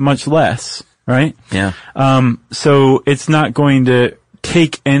requires much less, right? Yeah. So it's not going to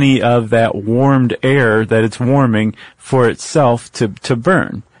take any of that warmed air that it's warming for itself to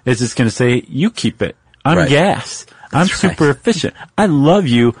burn. It's just going to say, you keep it. I'm gas. I'm super efficient. I love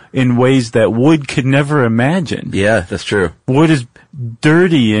you in ways that wood could never imagine. Yeah, that's true. Wood is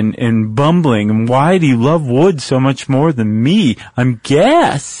dirty and bumbling. And why do you love wood so much more than me? I'm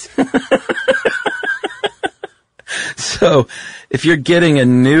gas. So if you're getting a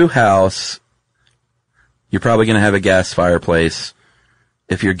new house, you're probably going to have a gas fireplace.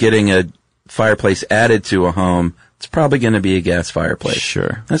 If you're getting a fireplace added to a home, it's probably going to be a gas fireplace.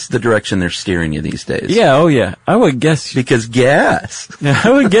 Sure. That's the direction they're steering you these days. Yeah, oh yeah. I would guess Because gas. I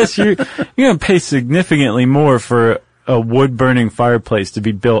would guess you're going to pay significantly more for a wood-burning fireplace to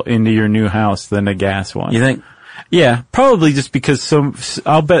be built into your new house than a gas one. You think? Yeah, probably just because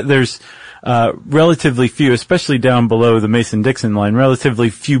I'll bet there's relatively few, especially down below the Mason-Dixon line, relatively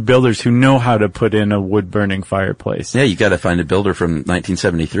few builders who know how to put in a wood-burning fireplace. Yeah, you got to find a builder from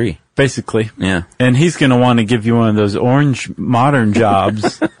 1973. Basically. Yeah. And he's going to want to give you one of those orange modern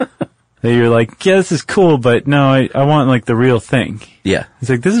jobs that you're like, yeah, this is cool, but no, I want like the real thing. Yeah. He's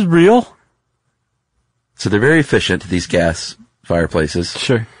like, this is real? So they're very efficient, these gas fireplaces.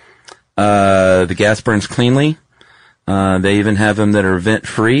 Sure. The gas burns cleanly. They even have them that are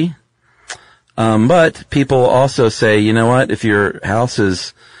vent-free. But people also say, you know what, if your house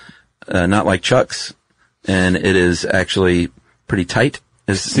is not like Chuck's and it is actually pretty tight,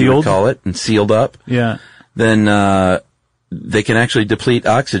 as you would call it, and sealed up, yeah, then they can actually deplete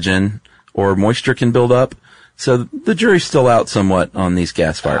oxygen or moisture can build up. So the jury's still out somewhat on these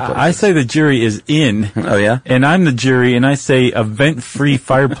gas fireplaces. I say the jury is in. Oh, yeah? And I'm the jury, and I say a vent-free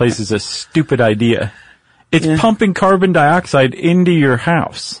fireplace is a stupid idea. It's pumping carbon dioxide into your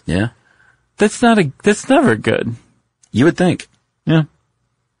house. Yeah. That's never good. You would think. Yeah.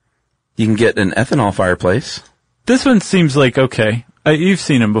 You can get an ethanol fireplace. This one seems like, okay. You've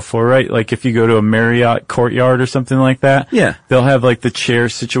seen them before, right? Like if you go to a Marriott Courtyard or something like that. Yeah. They'll have like the chair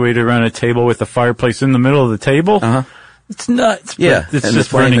situated around a table with a fireplace in the middle of the table. Uh-huh. It's nuts. Yeah. It's just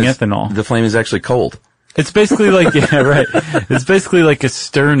burning ethanol. The flame is actually cold. It's basically like, yeah, right. It's basically like a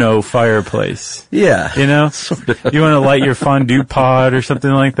sterno fireplace. Yeah. You know? You want to light your fondue pod or something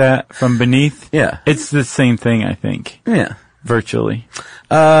like that from beneath? Yeah. It's the same thing, I think. Yeah. Virtually.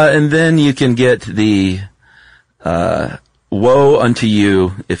 And then you can get the, woe unto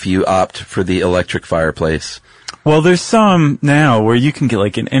you if you opt for the electric fireplace. Well, there's some now where you can get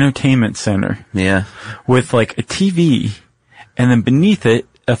like an entertainment center. Yeah. With like a TV and then beneath it,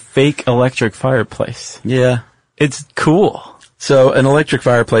 a fake electric fireplace. Yeah. It's cool. So an electric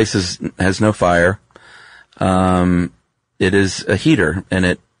fireplace has no fire. It is a heater and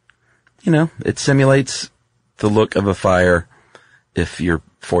it simulates the look of a fire if you're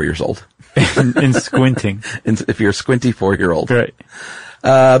 4 years old. and squinting. If you're a squinty 4-year-old. Right.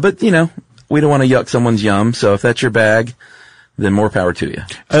 But we don't want to yuck someone's yum. So if that's your bag, then more power to you.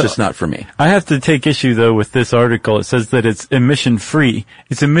 It's just not for me. I have to take issue though with this article. It says that it's emission free.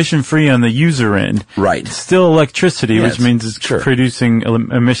 It's emission free on the user end. Right. It's still electricity, which means it's producing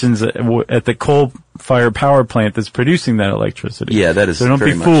emissions at the coal-fired power plant that's producing that electricity. Yeah, that is. So don't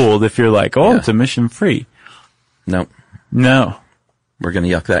be fooled if you're like, it's emission free. Nope. No. We're going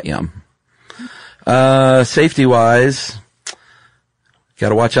to yuck that yum. Safety wise, got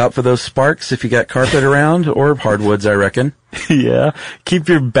to watch out for those sparks if you got carpet around or hardwoods, I reckon. Yeah. Keep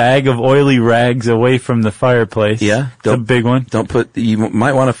your bag of oily rags away from the fireplace. Yeah. It's a big one. You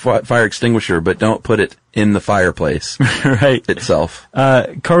might want a fire extinguisher, but don't put it in the fireplace. Right. Itself.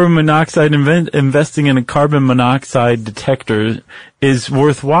 Carbon monoxide, investing in a carbon monoxide detector is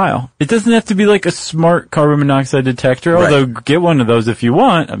worthwhile. It doesn't have to be like a smart carbon monoxide detector, although get one of those if you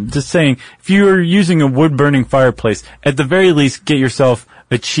want. I'm just saying, if you're using a wood-burning fireplace, at the very least, get yourself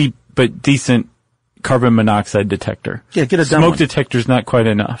a cheap but decent carbon monoxide detector. Yeah, get a dumb Smoke one. detector's not quite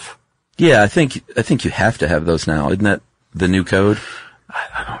enough. Yeah, I think you have to have those now. Isn't that the new code?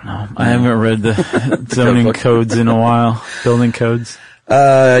 I don't know. I haven't read the zoning codes in a while. Building codes.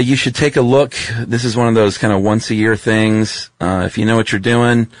 You should take a look. This is one of those kind of once a year things. If you know what you're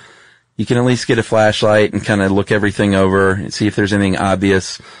doing, you can at least get a flashlight and kind of look everything over and see if there's anything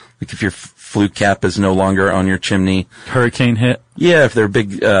obvious. Like if your flue cap is no longer on your chimney. Hurricane hit? Yeah, if there are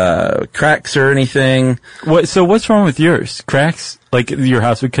big, cracks or anything. So what's wrong with yours? Cracks? Like your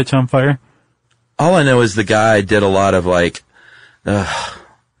house would catch on fire? All I know is the guy did a lot of like,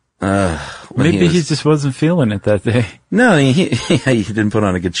 maybe he just wasn't feeling it that day. No, he didn't put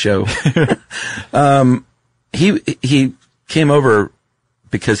on a good show. He came over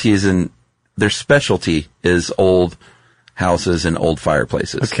because their specialty is old houses and old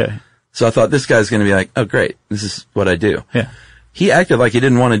fireplaces. Okay. So I thought this guy's going to be like, oh great, this is what I do. Yeah. He acted like he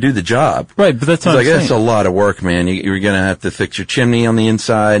didn't want to do the job. Right, but that's not like, that's a lot of work, man. You're going to have to fix your chimney on the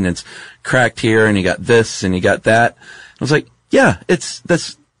inside and it's cracked here and you got this and you got that. I was like, yeah,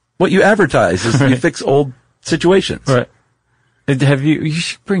 that's what you advertise is you fix old situations. Right. You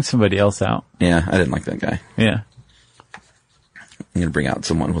should bring somebody else out. Yeah, I didn't like that guy. Yeah. I'm going to bring out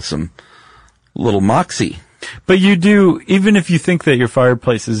someone with some little moxie. But you do, even if you think that your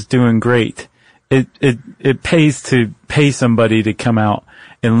fireplace is doing great, it pays to pay somebody to come out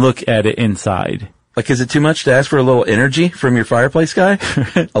and look at it inside. Like, is it too much to ask for a little energy from your fireplace guy?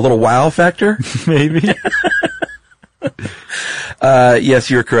 A little wow factor? Maybe. Yes,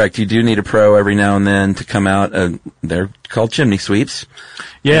 you're correct. You do need a pro every now and then to come out. They're called chimney sweeps.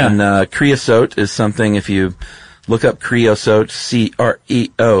 Yeah. And creosote is something, if you look up creosote,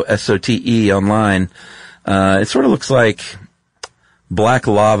 Creosote online, it sort of looks like black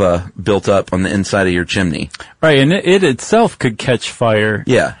lava built up on the inside of your chimney. Right, and it itself could catch fire.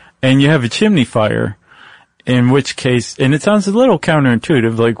 Yeah. And you have a chimney fire, in which case, and it sounds a little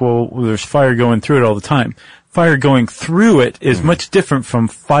counterintuitive, like, well, there's fire going through it all the time. Fire going through it is much different from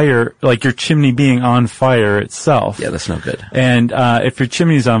fire, like your chimney being on fire itself. Yeah, that's no good. And if your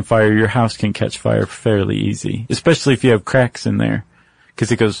chimney's on fire, your house can catch fire fairly easy, especially if you have cracks in there,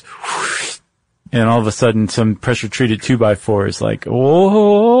 because it goes whoosh, and all of a sudden some pressure-treated 2x4 is like,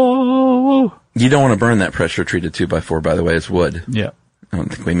 oh. You don't want to burn that pressure-treated 2x4, by the way. It's wood. Yeah. I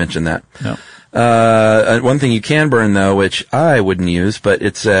don't think we mentioned that. No. One thing you can burn, though, which I wouldn't use, but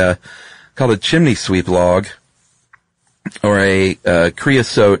it's called a chimney sweep log, or a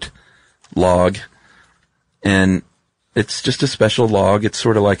creosote log, and it's just a special log. It's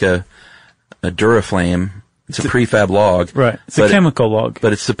sort of like a Duraflame. It's a prefab log. Right. It's a chemical log.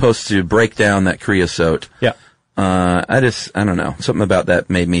 But it's supposed to break down that creosote. Yeah. I don't know. Something about that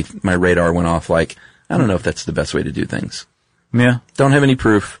made my radar went off like, I don't know if that's the best way to do things. Yeah. Don't have any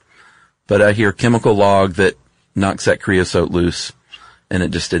proof, but I hear chemical log that knocks that creosote loose, and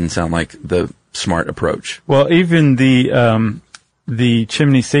it just didn't sound like the smart approach. Well, even the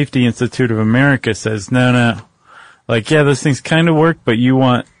Chimney Safety Institute of America says, no. Like, yeah, those things kind of work, but you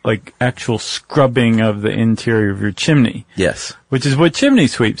want, like, actual scrubbing of the interior of your chimney. Yes. Which is what chimney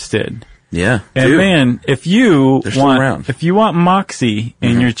sweeps did. Yeah. And man, if you want Moxie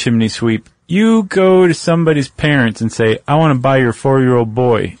in your chimney sweep, you go to somebody's parents and say, I want to buy your 4-year-old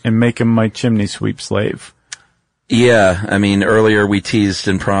boy and make him my chimney sweep slave. Yeah. I mean, earlier we teased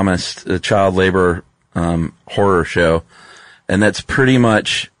and promised a child labor horror show, and that's pretty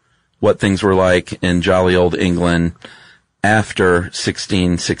much what things were like in jolly old England after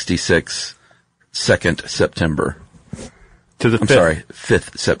 1666, 2nd September. To the 5th. I'm sorry,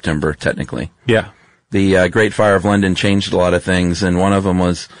 5th September, technically. Yeah. The Great Fire of London changed a lot of things, and one of them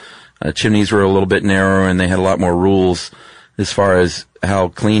was chimneys were a little bit narrower, and they had a lot more rules as far as how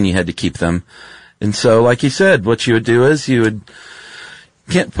clean you had to keep them. And so, like you said, what you would do is you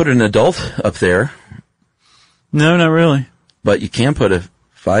can't put an adult up there. No, not really. But you can put a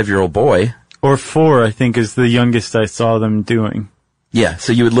 5-year-old boy. Or 4, I think, is the youngest I saw them doing. Yeah,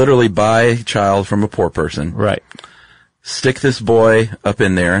 so you would literally buy a child from a poor person. Right. Stick this boy up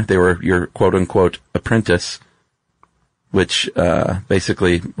in there. They were your quote-unquote apprentice, which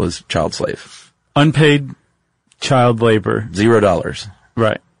basically was child slave. Unpaid child labor. $0.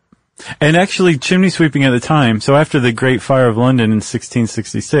 Right. And actually, chimney sweeping at the time, so after the Great Fire of London in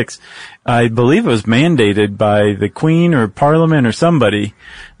 1666, I believe it was mandated by the Queen or Parliament or somebody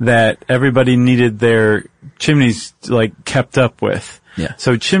that everybody needed their chimneys, like, kept up with. Yeah.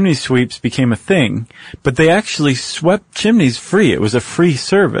 So chimney sweeps became a thing, but they actually swept chimneys free. It was a free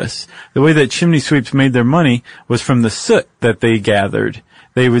service. The way that chimney sweeps made their money was from the soot that they gathered.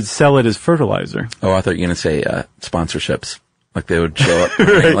 They would sell it as fertilizer. Oh, I thought you were going to say sponsorships. Like they would show up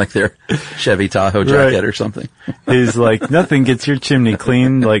wearing like their Chevy Tahoe jacket or something. He's nothing gets your chimney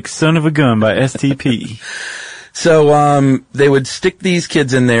clean like Son of a Gun by STP. So, they would stick these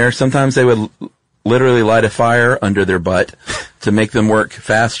kids in there. Sometimes they would literally light a fire under their butt to make them work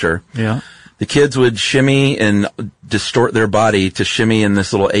faster. Yeah. The kids would shimmy and distort their body to shimmy in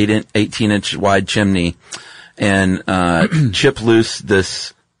this little 18-inch wide chimney and, chip loose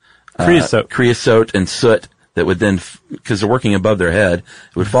this, creosote and soot that would then, because they're working above their head,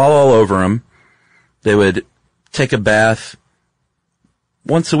 it would fall all over them. They would take a bath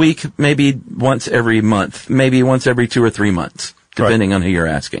once a week, maybe once every month, maybe once every 2 or 3 months, depending on who you're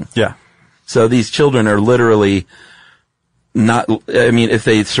asking. Yeah. So these children are literally not, I mean, if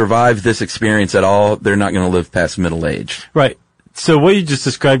they survive this experience at all, they're not going to live past middle age. Right. So what you just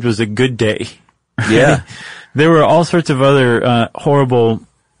described was a good day. Yeah. There were all sorts of other horrible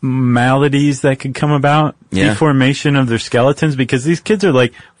maladies that could come about. Yeah. Deformation of their skeletons, because these kids are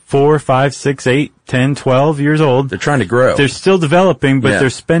like 4, 5, 6, 8, 10, 12 years old. They're trying to grow. They're still developing, but Yeah. they're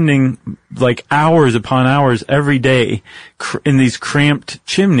spending like hours upon hours every day in these cramped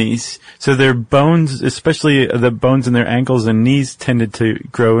chimneys. So their bones, especially the bones in their ankles and knees, tended to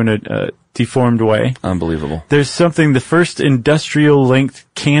grow in a deformed way. Unbelievable. There's something, the first industrial linked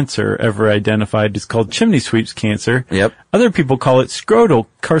cancer ever identified is called chimney sweeps cancer. Yep. Other people call it scrotal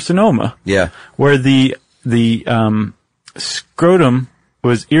carcinoma, Yeah. where the scrotum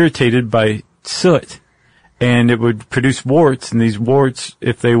was irritated by soot, and it would produce warts, and these warts,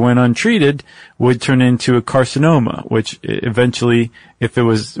 if they went untreated, would turn into a carcinoma, which eventually, if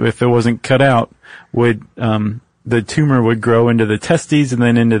it wasn't cut out, would the tumor would grow into the testes and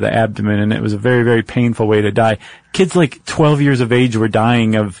then into the abdomen, and it was a very, very painful way to die. Kids like 12 years of age were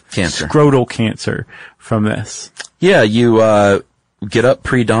dying of Cancer. scrotal cancer from this. Yeah, you get up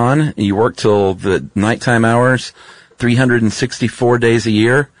pre-dawn, you work till the nighttime hours, 364 days a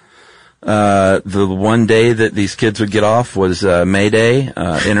year. The one day that these kids would get off was May Day,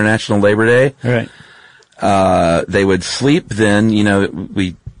 International Labor Day. Right. They would sleep then,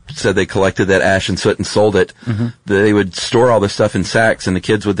 we said they collected that ash and soot and sold it. Mm-hmm. They would store all this stuff in sacks, and the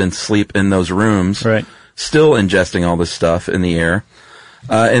kids would then sleep in those rooms, Right. still ingesting all this stuff in the air.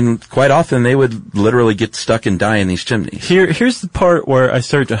 And quite often they would literally get stuck and die in these chimneys. Here's the part where I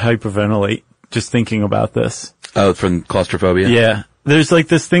start to hyperventilate just thinking about this. Oh, from claustrophobia? Yeah. There's like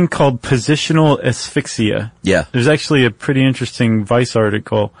this thing called positional asphyxia. Yeah. There's actually a pretty interesting Vice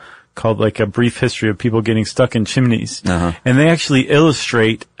article called like A Brief History of People Getting Stuck in Chimneys. Uh-huh. And they actually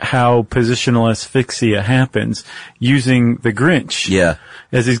illustrate how positional asphyxia happens using the Grinch. Yeah.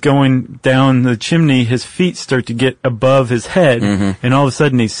 As he's going down the chimney, his feet start to get above his head, and all of a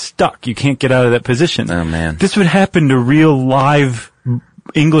sudden he's stuck. You can't get out of that position. Oh, man. This would happen to real live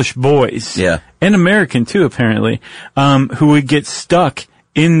English boys. Yeah. And American too, apparently, who would get stuck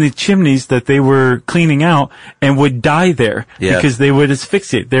in the chimneys that they were cleaning out and would die there because they would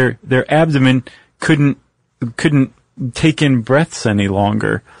asphyxiate. Their abdomen couldn't take in breaths any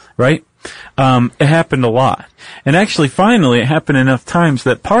longer, right? It happened a lot. And actually, finally, it happened enough times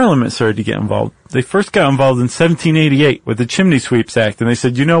that Parliament started to get involved. They first got involved in 1788 with the Chimney Sweeps Act, and they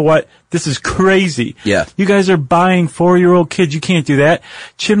said, you know what? This is crazy. Yeah. You guys are buying 4-year-old kids. You can't do that.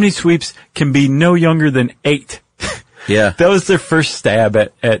 Chimney sweeps can be no younger than 8. Yeah. That was their first stab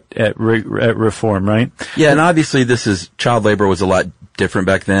at reform, right? Yeah, and obviously child labor was a lot different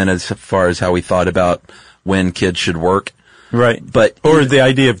back then as far as how we thought about when kids should work. Right. Or the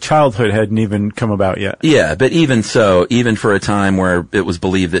idea of childhood hadn't even come about yet. Yeah, but even so, even for a time where it was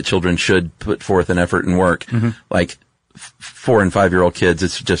believed that children should put forth an effort and work, like 4 and 5-year-old kids,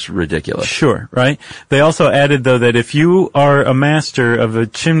 it's just ridiculous. Sure, right? They also added, though, that if you are a master of a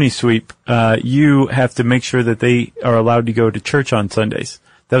chimney sweep, you have to make sure that they are allowed to go to church on Sundays.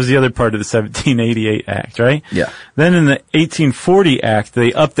 That was the other part of the 1788 Act, right? Yeah. Then in the 1840 Act,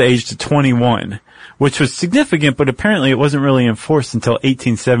 they upped the age to 21, which was significant, but apparently it wasn't really enforced until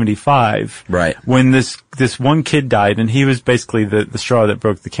 1875. Right. When this one kid died, and he was basically the straw that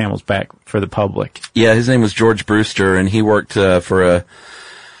broke the camel's back for the public. Yeah, his name was George Brewster, and he worked for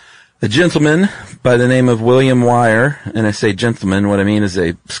a gentleman by the name of William Wire. And I say gentleman, what I mean is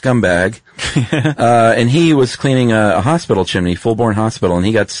a scumbag. And he was cleaning a hospital chimney, Fulbourn Hospital, and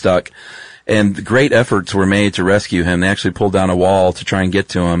he got stuck. And great efforts were made to rescue him. They actually pulled down a wall to try and get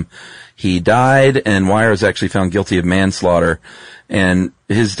to him. He died, and Wire was actually found guilty of manslaughter. And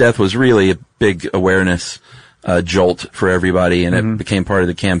his death was really a big awareness jolt for everybody, and it became part of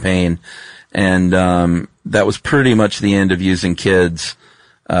the campaign. And that was pretty much the end of using kids.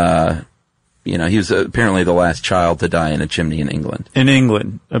 He was apparently the last child to die in a chimney in England. In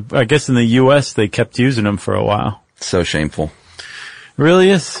England. I guess in the U.S. they kept using them for a while. So shameful. It really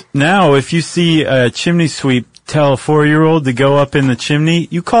is. Now, if you see a chimney sweep tell a 4-year-old to go up in the chimney,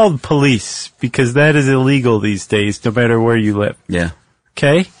 you call the police, because that is illegal these days, no matter where you live. Yeah.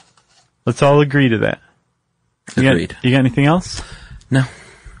 Okay? Let's all agree to that. Agreed. You got anything else? No.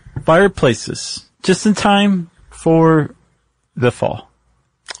 Fireplaces. Just in time for the fall.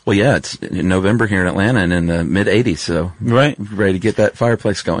 Well, yeah, it's in November here in Atlanta and in the mid-80s, so right, ready to get that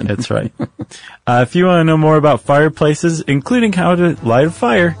fireplace going. That's right. If you want to know more about fireplaces, including how to light a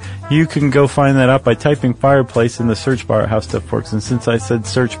fire, you can go find that out by typing fireplace in the search bar at How Stuff Works. And since I said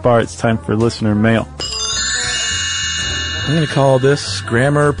search bar, it's time for listener mail. I'm going to call this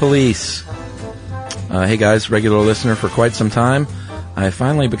Grammar Police. Hey guys, regular listener for quite some time. I have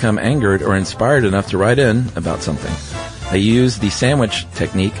finally become angered or inspired enough to write in about something. I used the sandwich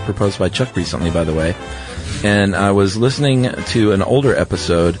technique proposed by Chuck recently, by the way, and I was listening to an older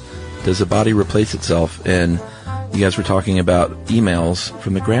episode, Does a Body Replace Itself? And You guys were talking about emails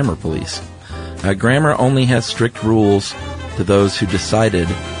from the grammar police. Grammar only has strict rules to those who decided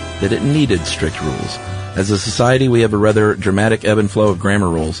that it needed strict rules. As a society, we have a rather dramatic ebb and flow of grammar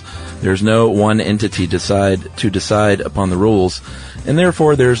rules. There's no one entity to decide upon the rules, and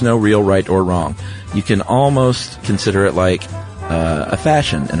therefore there's no real right or wrong. You can almost consider it like a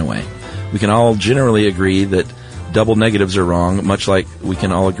fashion in a way. We can all generally agree that double negatives are wrong, much like we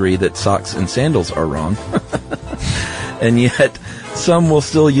can all agree that socks and sandals are wrong. And yet, some will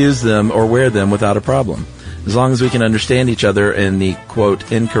still use them or wear them without a problem. As long as we can understand each other and the,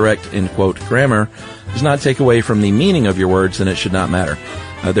 quote, incorrect, end quote, grammar does not take away from the meaning of your words, then it should not matter.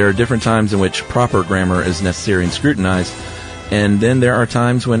 There are different times in which proper grammar is necessary and scrutinized, and then there are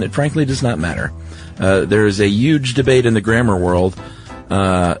times when it frankly does not matter. There is a huge debate in the grammar world,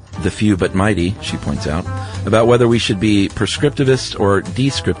 the few but mighty, she points out, about whether we should be prescriptivists or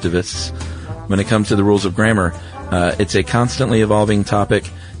descriptivists when it comes to the rules of grammar. It's a constantly evolving topic,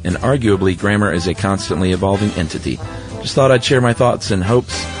 and arguably grammar is a constantly evolving entity. Just thought I'd share my thoughts in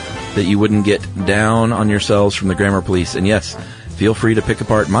hopes that you wouldn't get down on yourselves from the grammar police. And yes, feel free to pick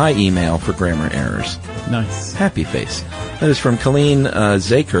apart my email for grammar errors. Nice. Happy face. That is from Colleen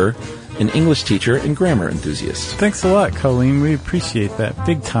Zaker, an English teacher and grammar enthusiast. Thanks a lot, Colleen. We appreciate that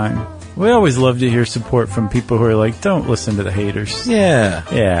big time. We always love to hear support from people who are like, don't listen to the haters. Yeah.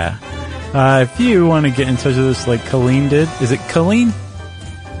 Yeah. If you want to get in touch with us like Colleen did, is it Colleen?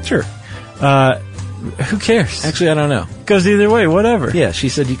 Sure. Who cares? Actually, I don't know. Goes either way, whatever. Yeah, she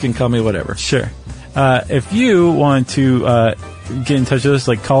said you can call me whatever. Sure. If you want to get in touch with us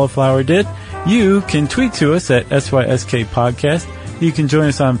like Cauliflower did, you can tweet to us at SYSK Podcast. You can join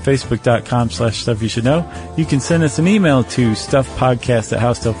us on Facebook.com/Stuff You Should Know. You can send us an email to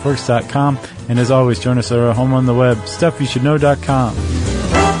StuffPodcast@HowStuffWorks.com. And as always, join us at our home on the web, StuffYouShouldKnow.com.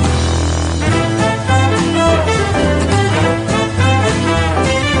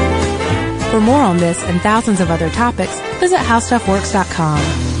 For more on this and thousands of other topics, visit HowStuffWorks.com.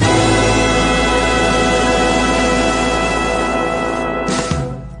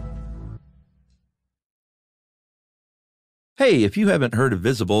 Hey, if you haven't heard of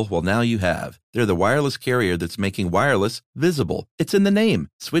Visible, well, now you have. They're the wireless carrier that's making wireless visible. It's in the name.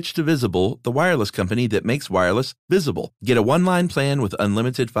 Switch to Visible, the wireless company that makes wireless visible. Get a one-line plan with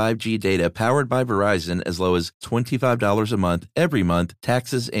unlimited 5G data powered by Verizon as low as $25 a month, every month,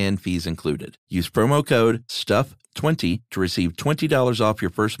 taxes and fees included. Use promo code STUFF20 to receive $20 off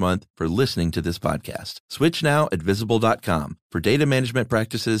your first month for listening to this podcast. Switch now at Visible.com. For data management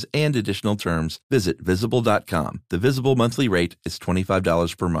practices and additional terms, visit Visible.com. The Visible monthly rate is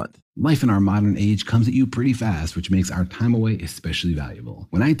 $25 per month. Life in our modern age comes at you pretty fast, which makes our time away especially valuable.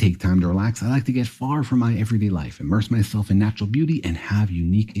 When I take time to relax, I like to get far from my everyday life, immerse myself in natural beauty, and have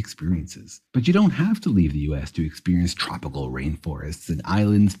unique experiences. But you don't have to leave the U.S. to experience tropical rainforests and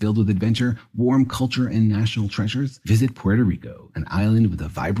islands filled with adventure, warm culture, and national treasures. Visit Puerto Rico, an island with a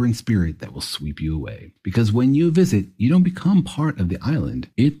vibrant spirit that will sweep you away. Because when you visit, you don't become part of the island,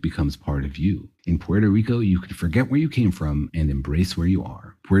 it becomes part of you. In Puerto Rico, you can forget where you came from and embrace where you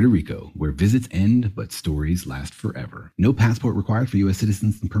are. Puerto Rico, where visits end but stories last forever. No passport required for U.S.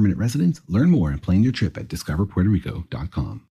 citizens and permanent residents. Learn more and plan your trip at discoverpuertorico.com.